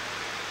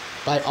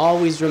 by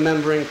always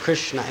remembering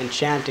Krishna and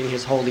chanting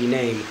his holy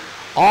name,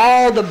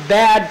 all the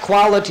bad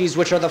qualities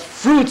which are the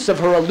fruits of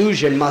her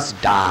illusion must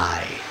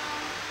die.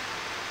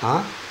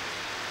 Huh?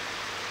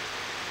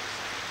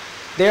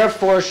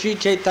 Therefore, Sri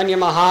Chaitanya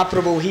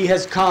Mahaprabhu, he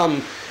has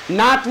come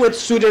not with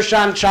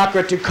Sudarshan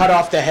Chakra to cut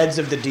off the heads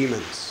of the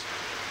demons.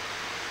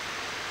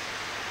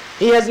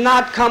 He has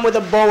not come with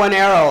a bow and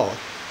arrow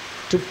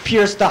to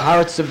pierce the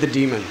hearts of the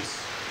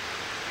demons.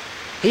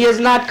 He has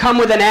not come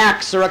with an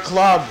axe or a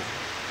club.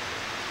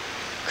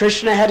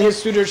 Krishna had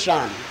his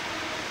Sudarshan.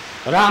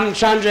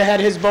 Ramchandra had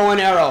his bow and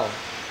arrow.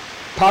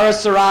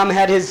 Parasuram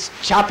had his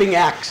chopping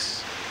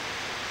axe.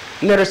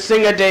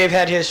 Nrsimhadev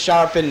had his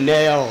sharpened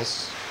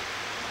nails.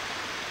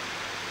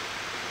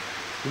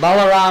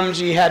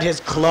 Balaramji had his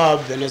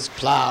club and his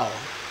plow.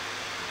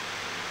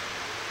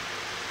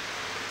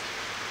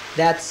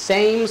 That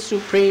same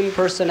Supreme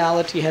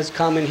Personality has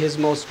come in his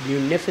most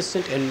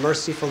munificent and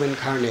merciful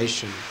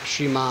incarnation,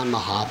 Shriman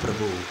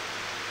Mahaprabhu,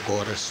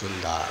 Gaura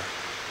Sundar.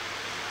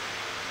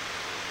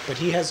 But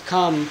he has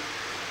come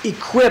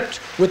equipped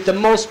with the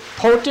most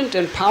potent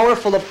and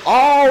powerful of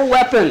all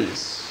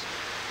weapons,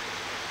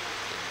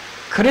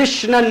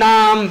 Krishna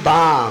Nam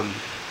Bam,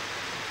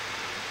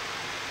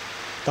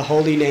 the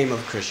holy name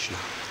of Krishna.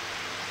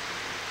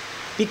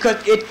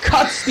 Because it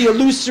cuts the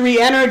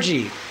illusory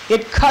energy.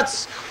 It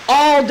cuts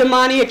all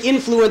demoniac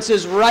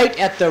influences right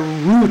at the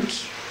root.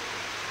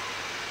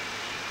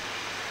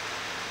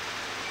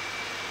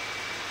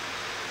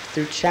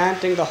 Through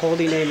chanting the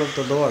holy name of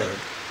the Lord,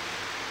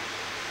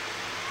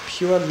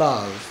 pure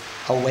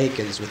love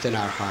awakens within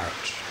our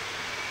heart.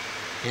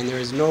 And there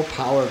is no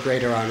power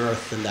greater on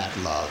earth than that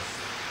love.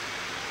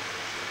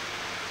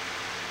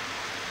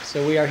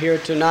 So we are here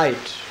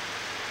tonight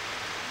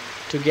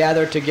to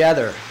gather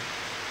together,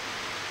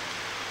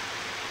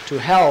 to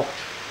help,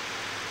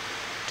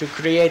 to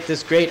create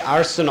this great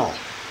arsenal,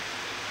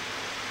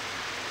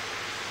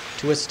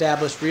 to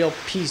establish real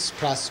peace,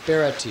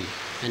 prosperity,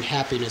 and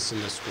happiness in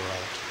this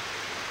world.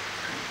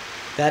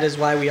 That is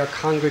why we are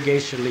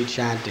congregationally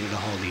chanting the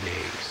holy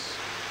names.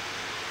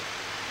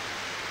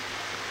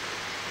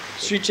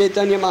 Sri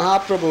Chaitanya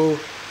Mahaprabhu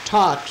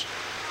taught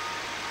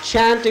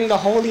chanting the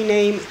holy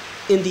name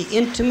in the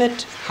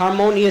intimate,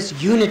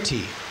 harmonious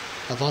unity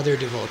of other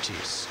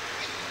devotees.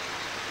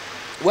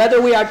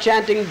 Whether we are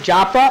chanting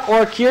japa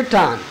or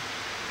kirtan,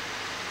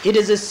 it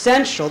is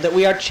essential that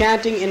we are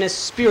chanting in a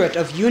spirit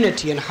of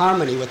unity and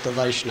harmony with the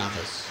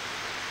Vaishnavas.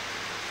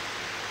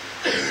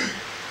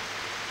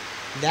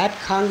 That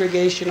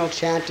congregational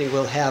chanting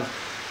will have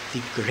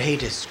the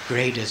greatest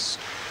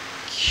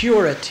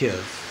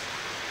curative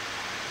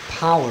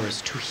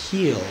powers to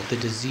heal the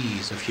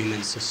disease of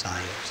human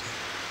society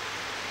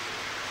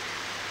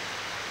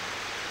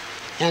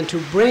and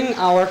to bring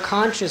our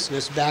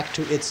consciousness back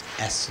to its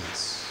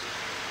essence.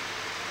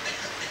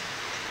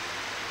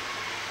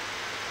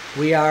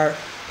 We are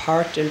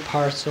part and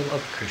parcel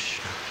of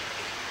Krishna.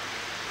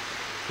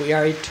 We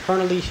are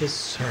eternally his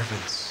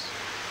servants.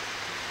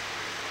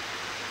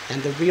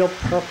 And the real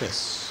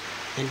purpose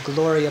and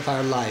glory of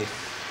our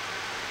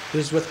life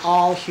is with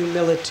all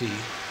humility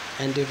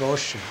and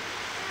devotion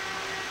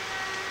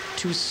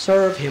to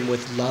serve him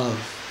with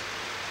love.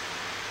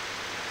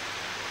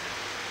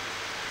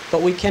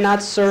 But we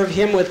cannot serve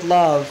him with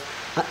love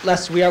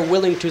unless we are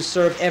willing to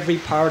serve every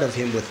part of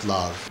him with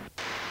love.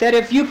 That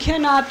if you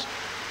cannot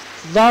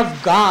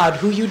love God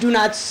who you do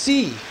not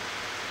see,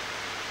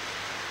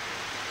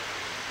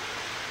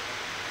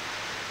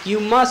 you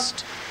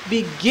must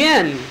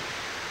begin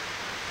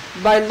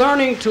by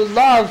learning to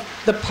love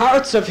the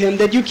parts of him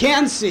that you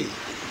can see,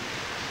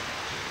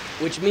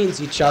 which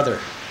means each other.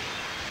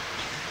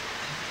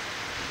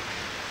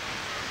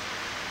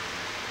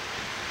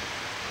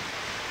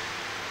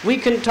 We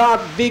can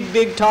talk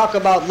big talk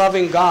about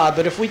loving God,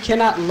 but if we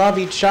cannot love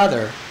each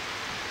other,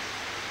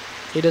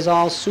 it is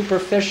all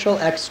superficial,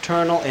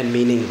 external, and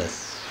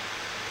meaningless.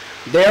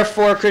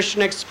 Therefore,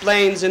 Krishna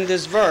explains in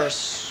this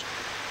verse,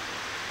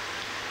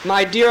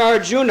 my dear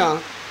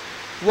Arjuna,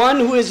 one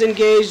who is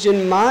engaged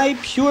in my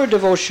pure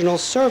devotional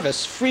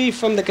service, free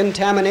from the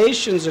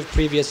contaminations of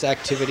previous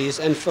activities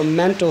and from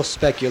mental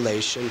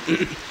speculation,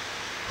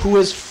 who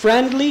is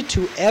friendly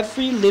to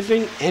every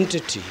living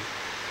entity,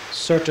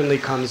 certainly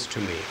comes to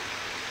me.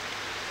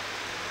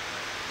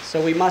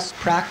 So we must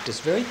practice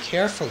very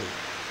carefully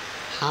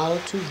how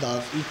to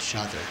love each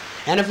other.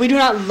 And if we do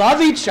not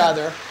love each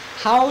other,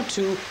 how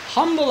to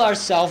humble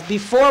ourselves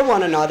before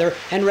one another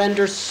and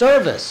render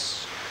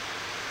service,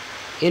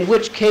 in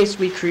which case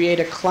we create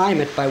a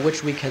climate by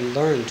which we can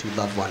learn to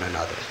love one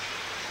another.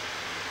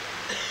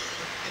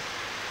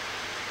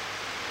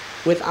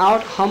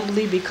 Without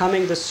humbly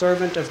becoming the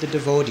servant of the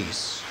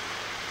devotees,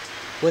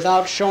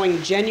 without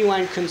showing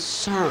genuine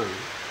concern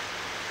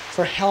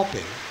for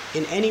helping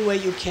in any way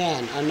you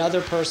can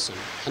another person,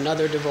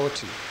 another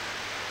devotee,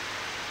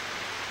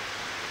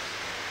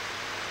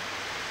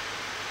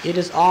 it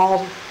is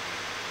all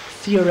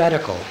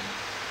theoretical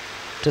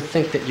to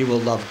think that you will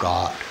love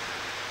God.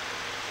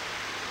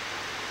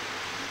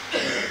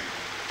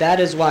 That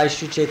is why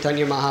Sri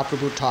Chaitanya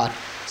Mahaprabhu taught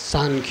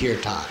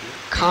Sankirtan,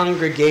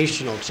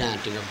 congregational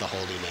chanting of the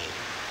holy name.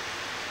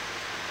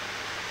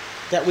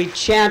 That we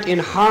chant in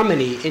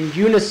harmony, in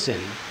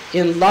unison,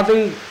 in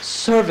loving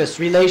service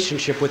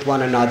relationship with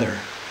one another.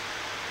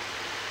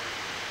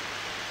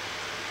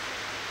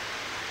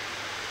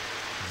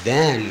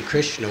 Then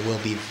Krishna will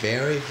be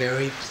very,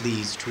 very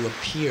pleased to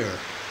appear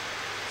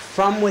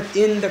from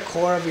within the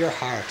core of your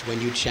heart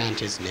when you chant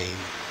his name.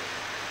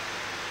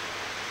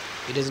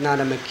 It is not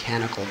a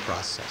mechanical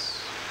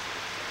process.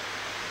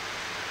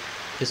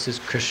 This is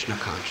Krishna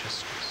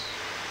consciousness.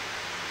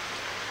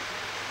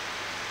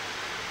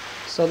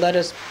 So let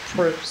us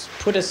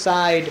put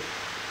aside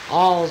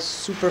all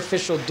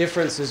superficial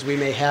differences we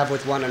may have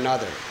with one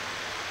another.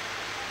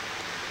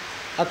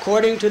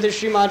 According to the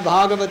Srimad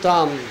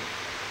Bhagavatam,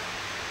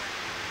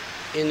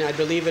 in, I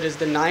believe it is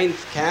the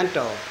 9th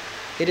canto,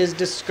 it is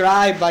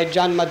described by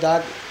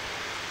Janmadagni,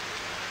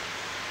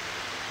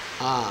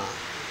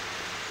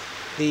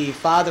 the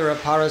father of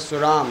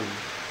Parasuram,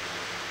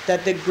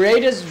 that the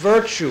greatest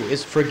virtue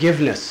is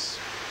forgiveness.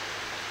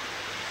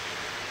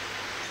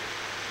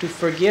 To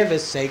forgive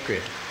is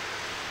sacred.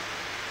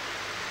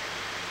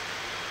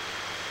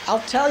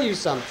 I'll tell you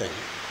something.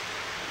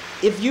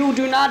 If you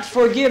do not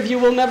forgive, you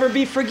will never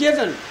be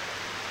forgiven.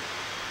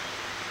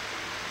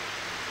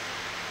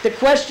 The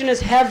question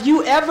is, have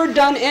you ever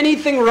done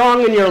anything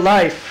wrong in your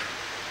life?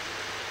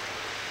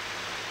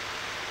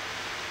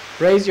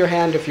 Raise your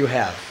hand if you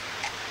have.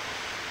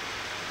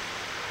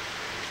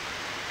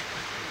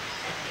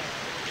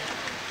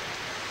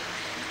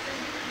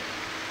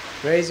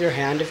 Raise your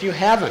hand if you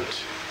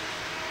haven't.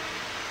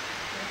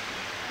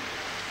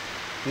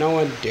 No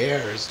one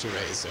dares to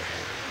raise their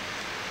hand.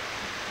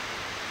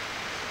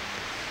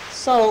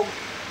 So,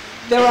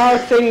 there are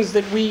things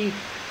that we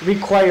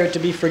require to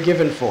be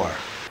forgiven for.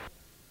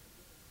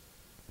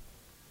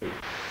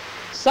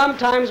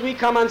 Sometimes we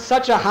come on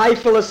such a high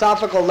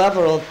philosophical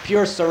level of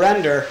pure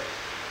surrender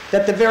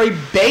that the very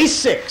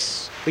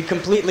basics we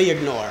completely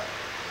ignore.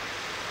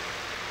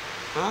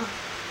 Huh?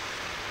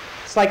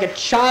 It's like a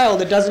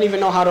child that doesn't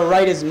even know how to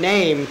write his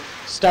name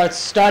starts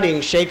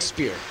studying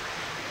Shakespeare.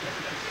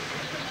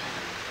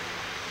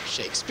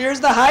 Shakespeare's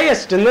the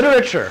highest in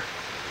literature.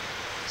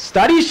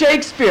 Study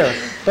Shakespeare,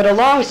 but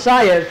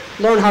alongside it,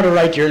 learn how to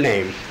write your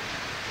name.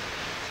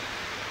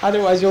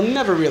 Otherwise, you'll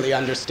never really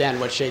understand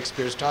what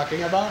Shakespeare's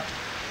talking about.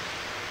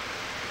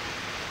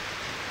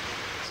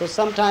 So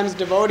sometimes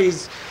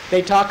devotees,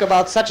 they talk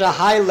about such a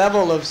high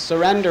level of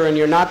surrender and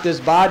you're not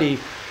this body,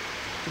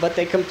 but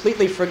they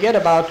completely forget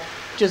about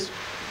just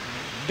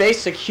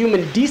basic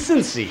human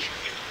decency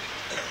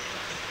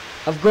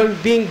of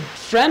being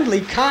friendly,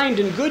 kind,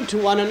 and good to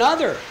one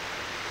another.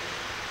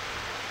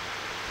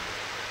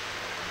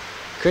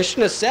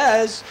 Krishna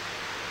says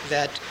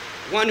that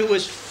one who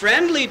is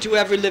friendly to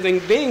every living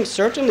being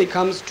certainly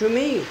comes to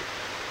me.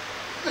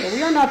 But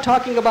we are not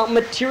talking about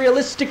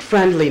materialistic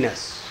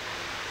friendliness.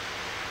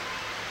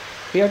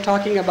 We are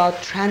talking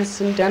about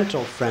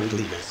transcendental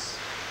friendliness,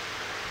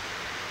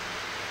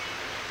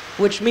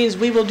 which means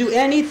we will do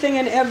anything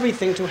and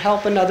everything to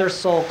help another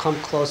soul come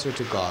closer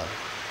to God.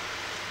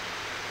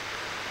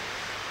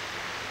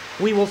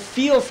 We will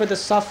feel for the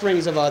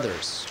sufferings of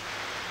others.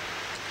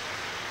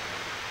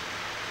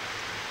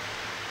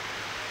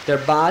 Their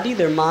body,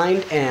 their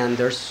mind, and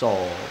their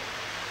soul.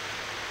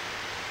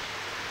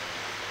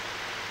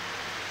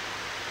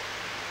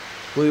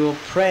 We will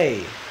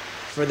pray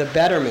for the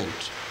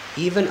betterment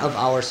even of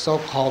our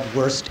so-called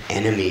worst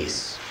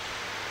enemies.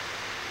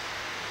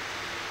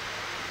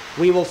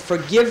 We will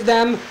forgive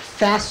them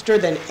faster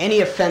than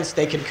any offense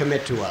they can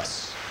commit to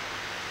us.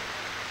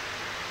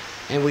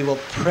 And we will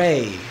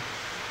pray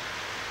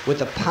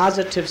with a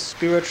positive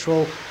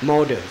spiritual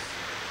motive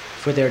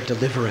for their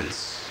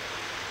deliverance.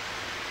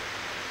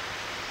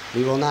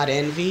 We will not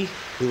envy,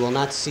 we will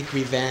not seek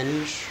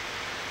revenge.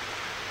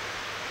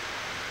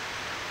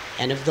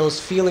 And if those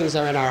feelings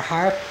are in our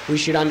heart, we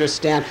should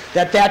understand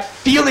that that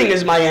feeling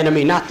is my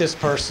enemy, not this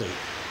person.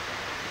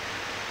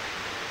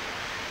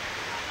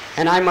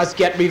 And I must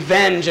get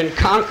revenge and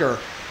conquer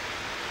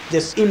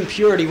this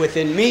impurity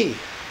within me,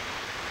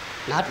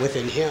 not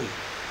within him.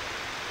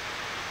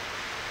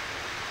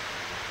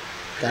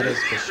 That is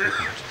Krishna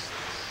consciousness.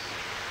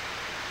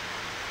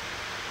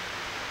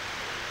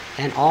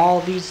 And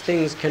all these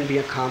things can be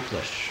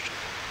accomplished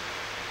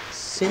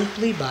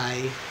simply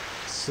by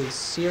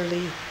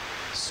sincerely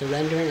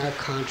surrendering our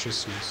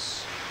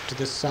consciousness to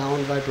the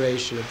sound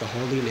vibration of the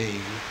holy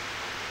name,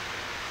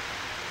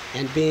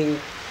 and being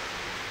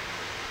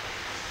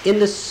in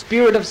the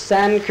spirit of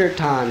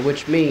Sankirtan,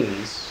 which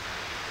means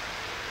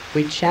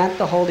we chant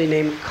the holy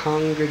name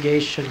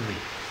congregationally,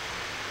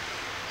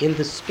 in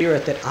the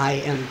spirit that I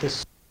am the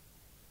spirit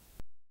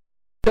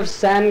of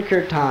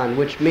Sankirtan,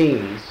 which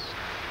means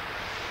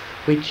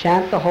we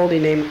chant the holy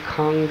name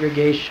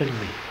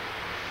congregationally,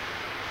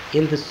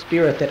 in the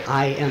spirit that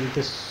I am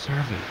the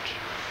servant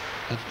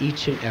of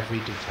each and every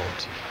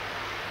devotee.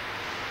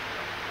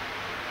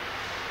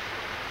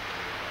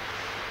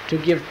 To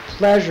give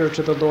pleasure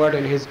to the Lord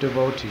and His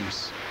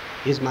devotees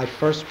is my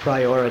first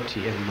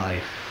priority in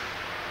life.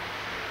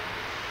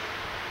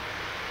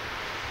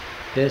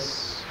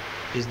 This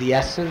is the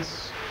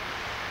essence,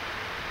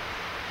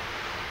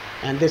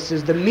 and this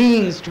is the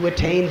means to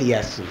attain the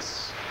essence.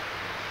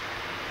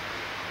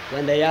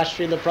 When they asked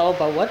Srila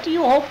Prabhupada, what do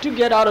you hope to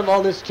get out of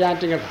all this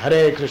chanting of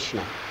Hare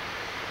Krishna?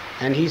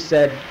 And he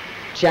said,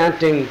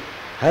 chanting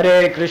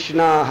Hare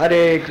Krishna,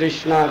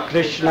 Krishna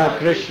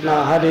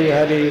Krishna,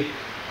 Hare Hare,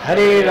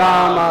 Hare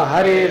Rama,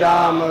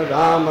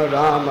 Rama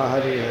Rama,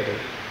 Hare Hare.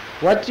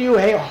 What do you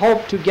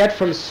hope to get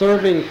from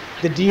serving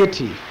the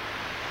deity?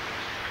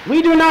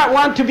 We do not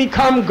want to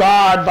become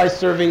God by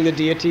serving the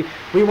deity.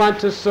 We want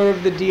to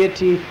serve the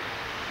deity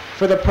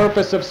for the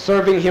purpose of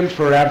serving Him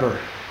forever.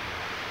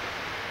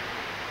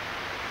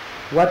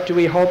 What do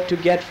we hope to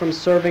get from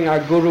serving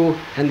our Guru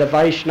and the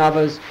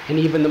Vaishnavas and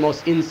even the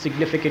most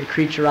insignificant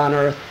creature on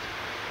earth?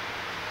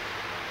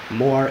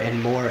 More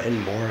and more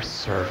and more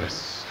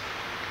service.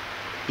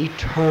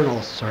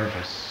 Eternal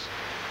service.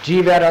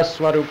 Jivara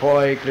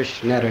Swarupoi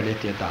Krishnera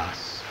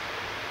Nityadas.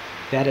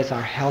 That is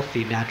our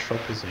healthy, natural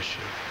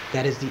position.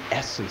 That is the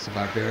essence of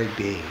our very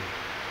being.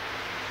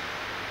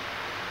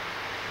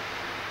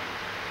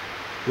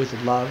 With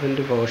love and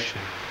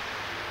devotion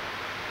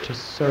to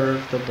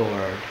serve the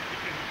Lord,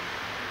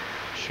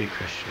 Sri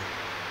Krishna.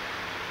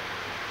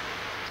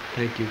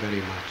 Thank you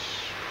very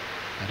much.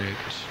 Hare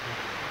Krishna.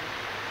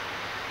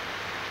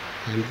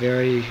 I'm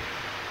very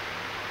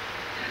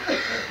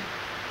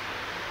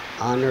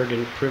honored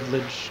and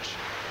privileged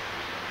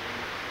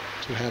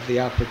to have the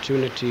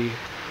opportunity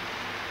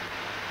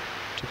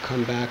to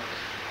come back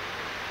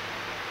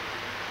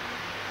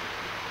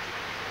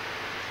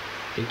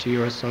into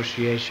your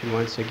association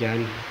once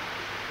again.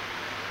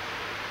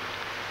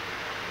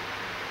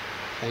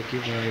 Thank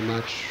you very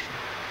much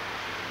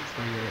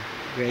for your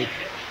great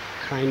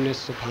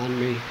kindness upon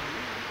me,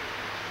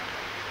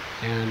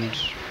 and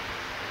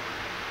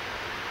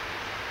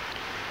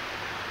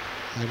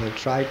I will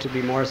try to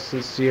be more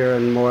sincere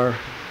and more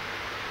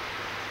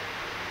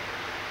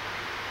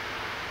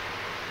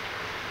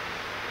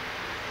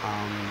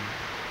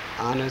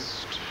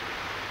honest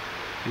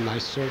in my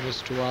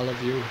service to all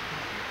of you.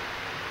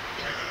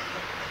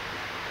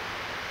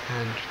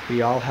 And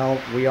we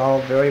all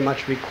very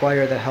much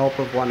require the help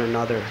of one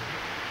another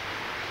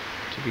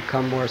to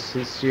become more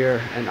sincere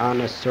and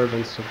honest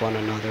servants of one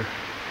another.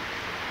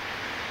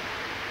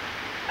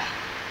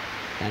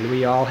 And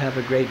we all have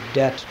a great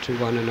debt to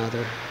one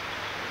another.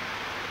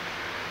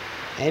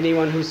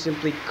 Anyone who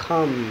simply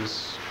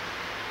comes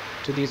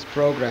to these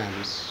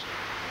programs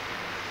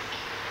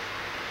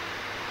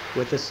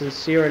with a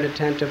sincere and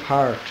attentive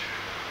heart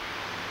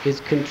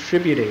is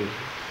contributing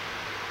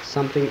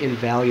something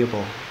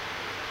invaluable.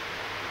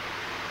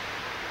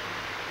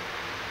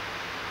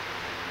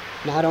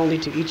 Not only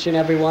to each and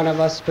every one of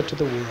us, but to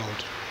the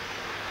world.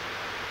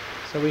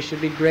 So we should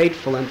be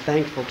grateful and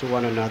thankful to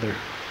one another.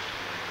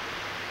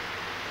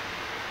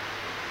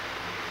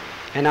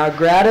 And our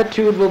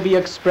gratitude will be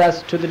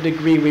expressed to the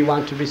degree we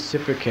want to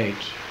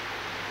reciprocate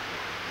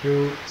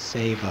through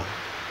seva,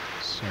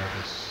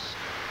 service.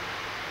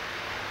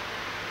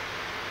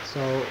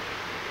 So,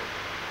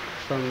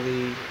 from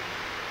the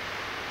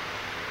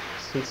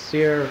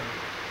sincere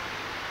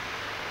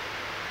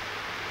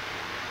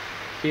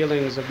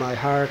feelings of my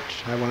heart,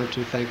 I want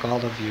to thank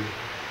all of you.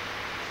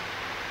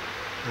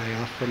 I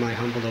offer my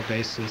humble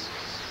obeisances.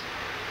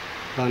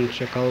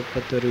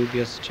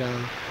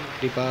 Vanchakalpatarubhyascha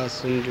kripa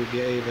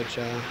sindhubhya eva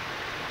cha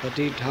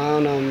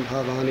patithanam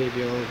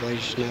bhavanibhyo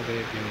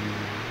vaishnavebhyo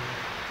namo.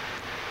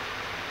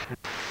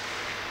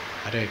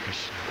 Hare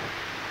Krishna.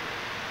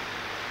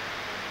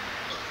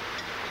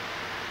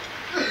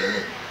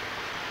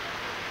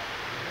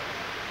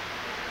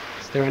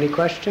 Is there any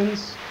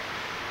questions?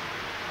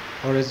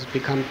 Or has it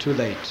become too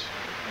late?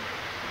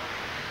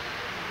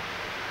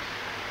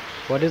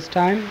 What is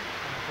time?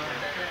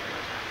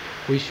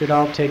 We should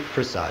all take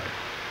prasad.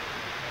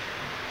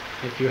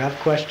 If you have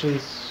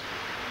questions,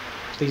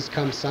 please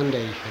come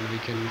Sunday and we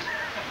can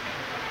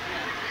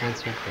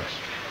answer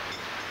questions.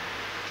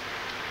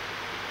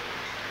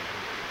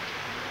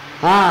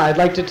 I'd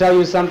like to tell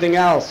you something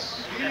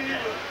else.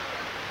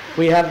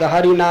 We have the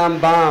Harinam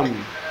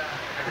bomb.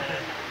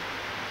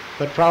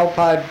 But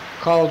Prabhupada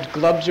called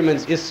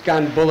Glubjamans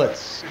ISKCON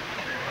bullets.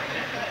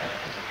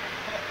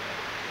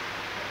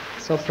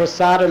 So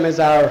prasadam is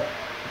our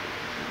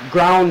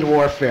ground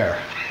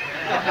warfare.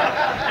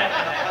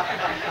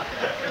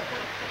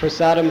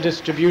 prasadam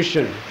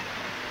distribution.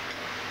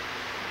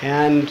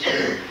 And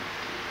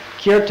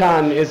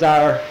kirtan is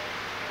our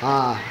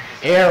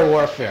air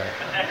warfare.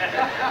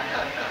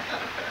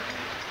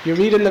 You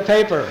read in the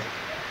paper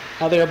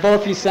how they are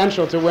both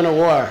essential to win a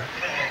war.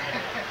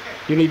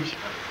 You need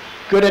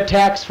good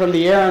attacks from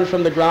the air and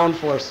from the ground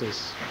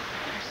forces.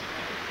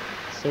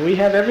 So we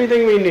have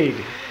everything we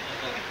need.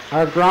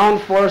 Our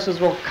ground forces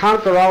will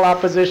conquer all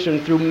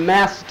opposition through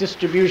mass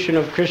distribution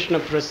of Krishna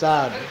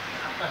Prasad.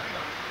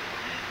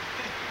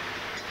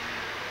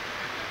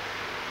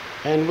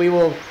 And we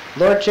will,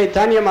 Lord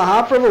Chaitanya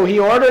Mahaprabhu, he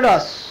ordered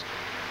us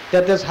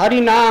that this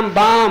Harinam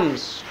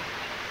bombs,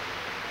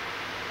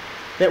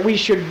 that we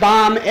should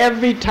bomb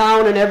every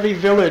town and every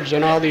village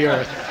in all the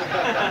earth.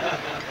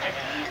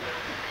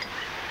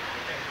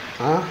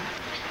 Huh?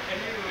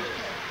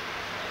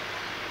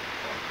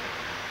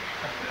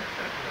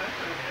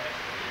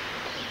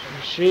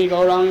 Shri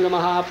Gauranga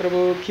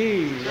Mahaprabhu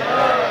ki.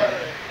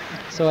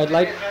 So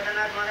I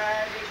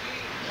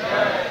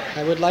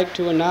would like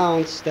to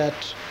announce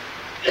that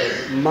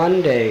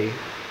Monday,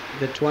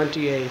 the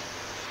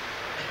 28th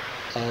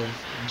of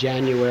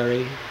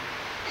January,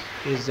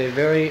 is a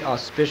very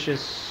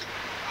auspicious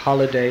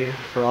holiday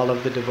for all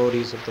of the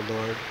devotees of the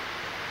Lord.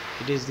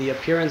 It is the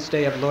appearance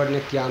day of Lord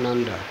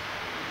Nityananda.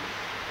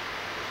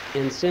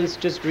 And since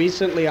just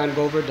recently on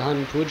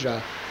Govardhan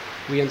Puja,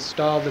 we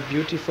installed the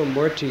beautiful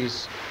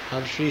murtis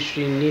of Sri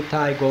Sri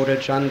Nitai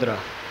Gaurachandra,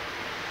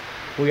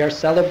 we are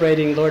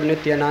celebrating Lord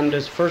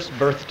Nityananda's first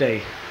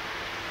birthday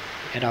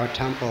at our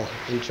temple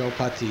in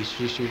Chaupati,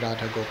 Sri Sri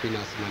Radha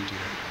Gopinath Mandir.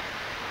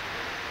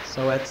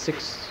 So at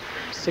 6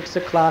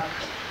 o'clock,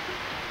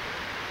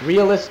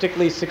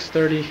 realistically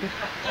 6:30,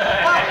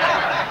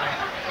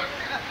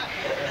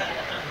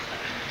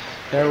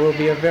 there will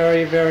be a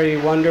very, very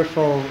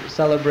wonderful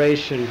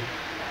celebration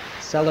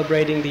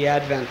celebrating the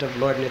advent of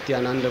Lord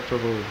Nityananda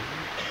Prabhu,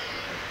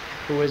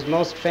 who is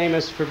most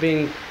famous for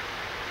being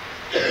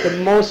the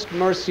most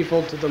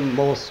merciful to the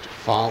most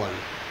fallen.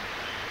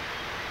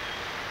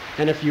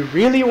 And if you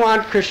really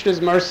want Krishna's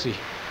mercy,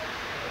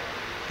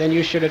 then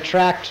you should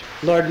attract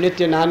Lord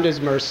Nityananda's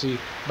mercy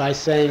by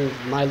saying,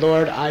 "My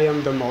Lord, I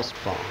am the most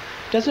fallen."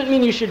 Doesn't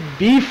mean you should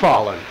be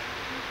fallen.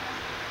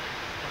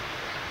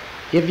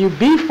 If you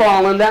be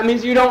fallen, that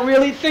means you don't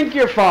really think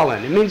you're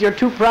fallen. It means you're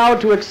too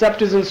proud to accept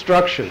his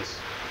instructions.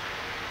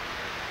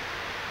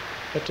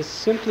 But to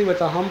simply, with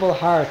a humble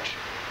heart,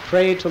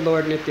 pray to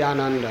Lord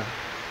Nityananda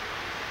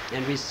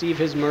and receive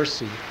his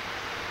mercy.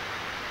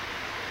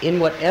 In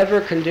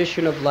whatever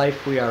condition of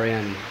life we are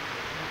in,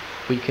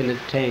 we can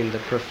attain the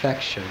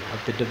perfection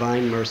of the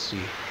divine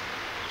mercy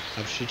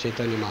of Sri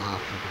Chaitanya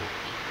Mahaprabhu.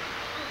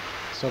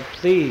 So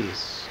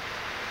please,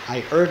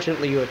 I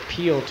urgently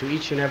appeal to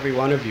each and every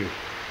one of you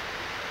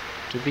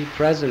to be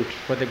present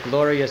for the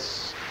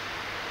glorious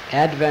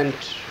Advent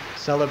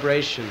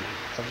celebration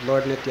of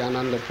Lord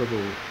Nityananda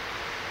Prabhu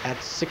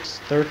at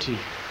 6:30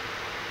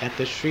 at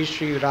the Sri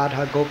Sri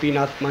Radha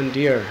Gopinath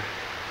Mandir,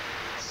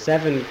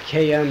 7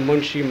 km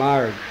Munshi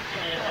Marg,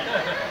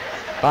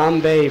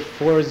 Bombay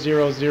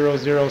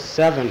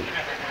 40007,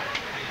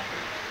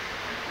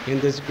 in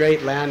this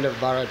great land of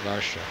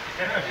Bharatvarsha.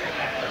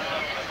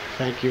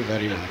 Thank you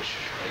very much.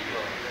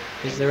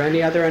 Is there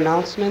any other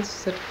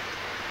announcements that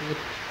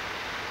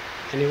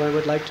anyone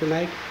would like to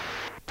make?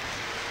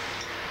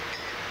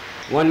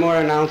 One more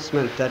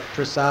announcement, that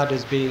prasad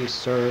is being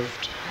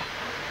served,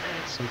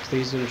 so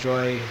please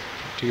enjoy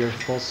to your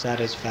full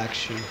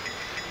satisfaction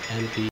and be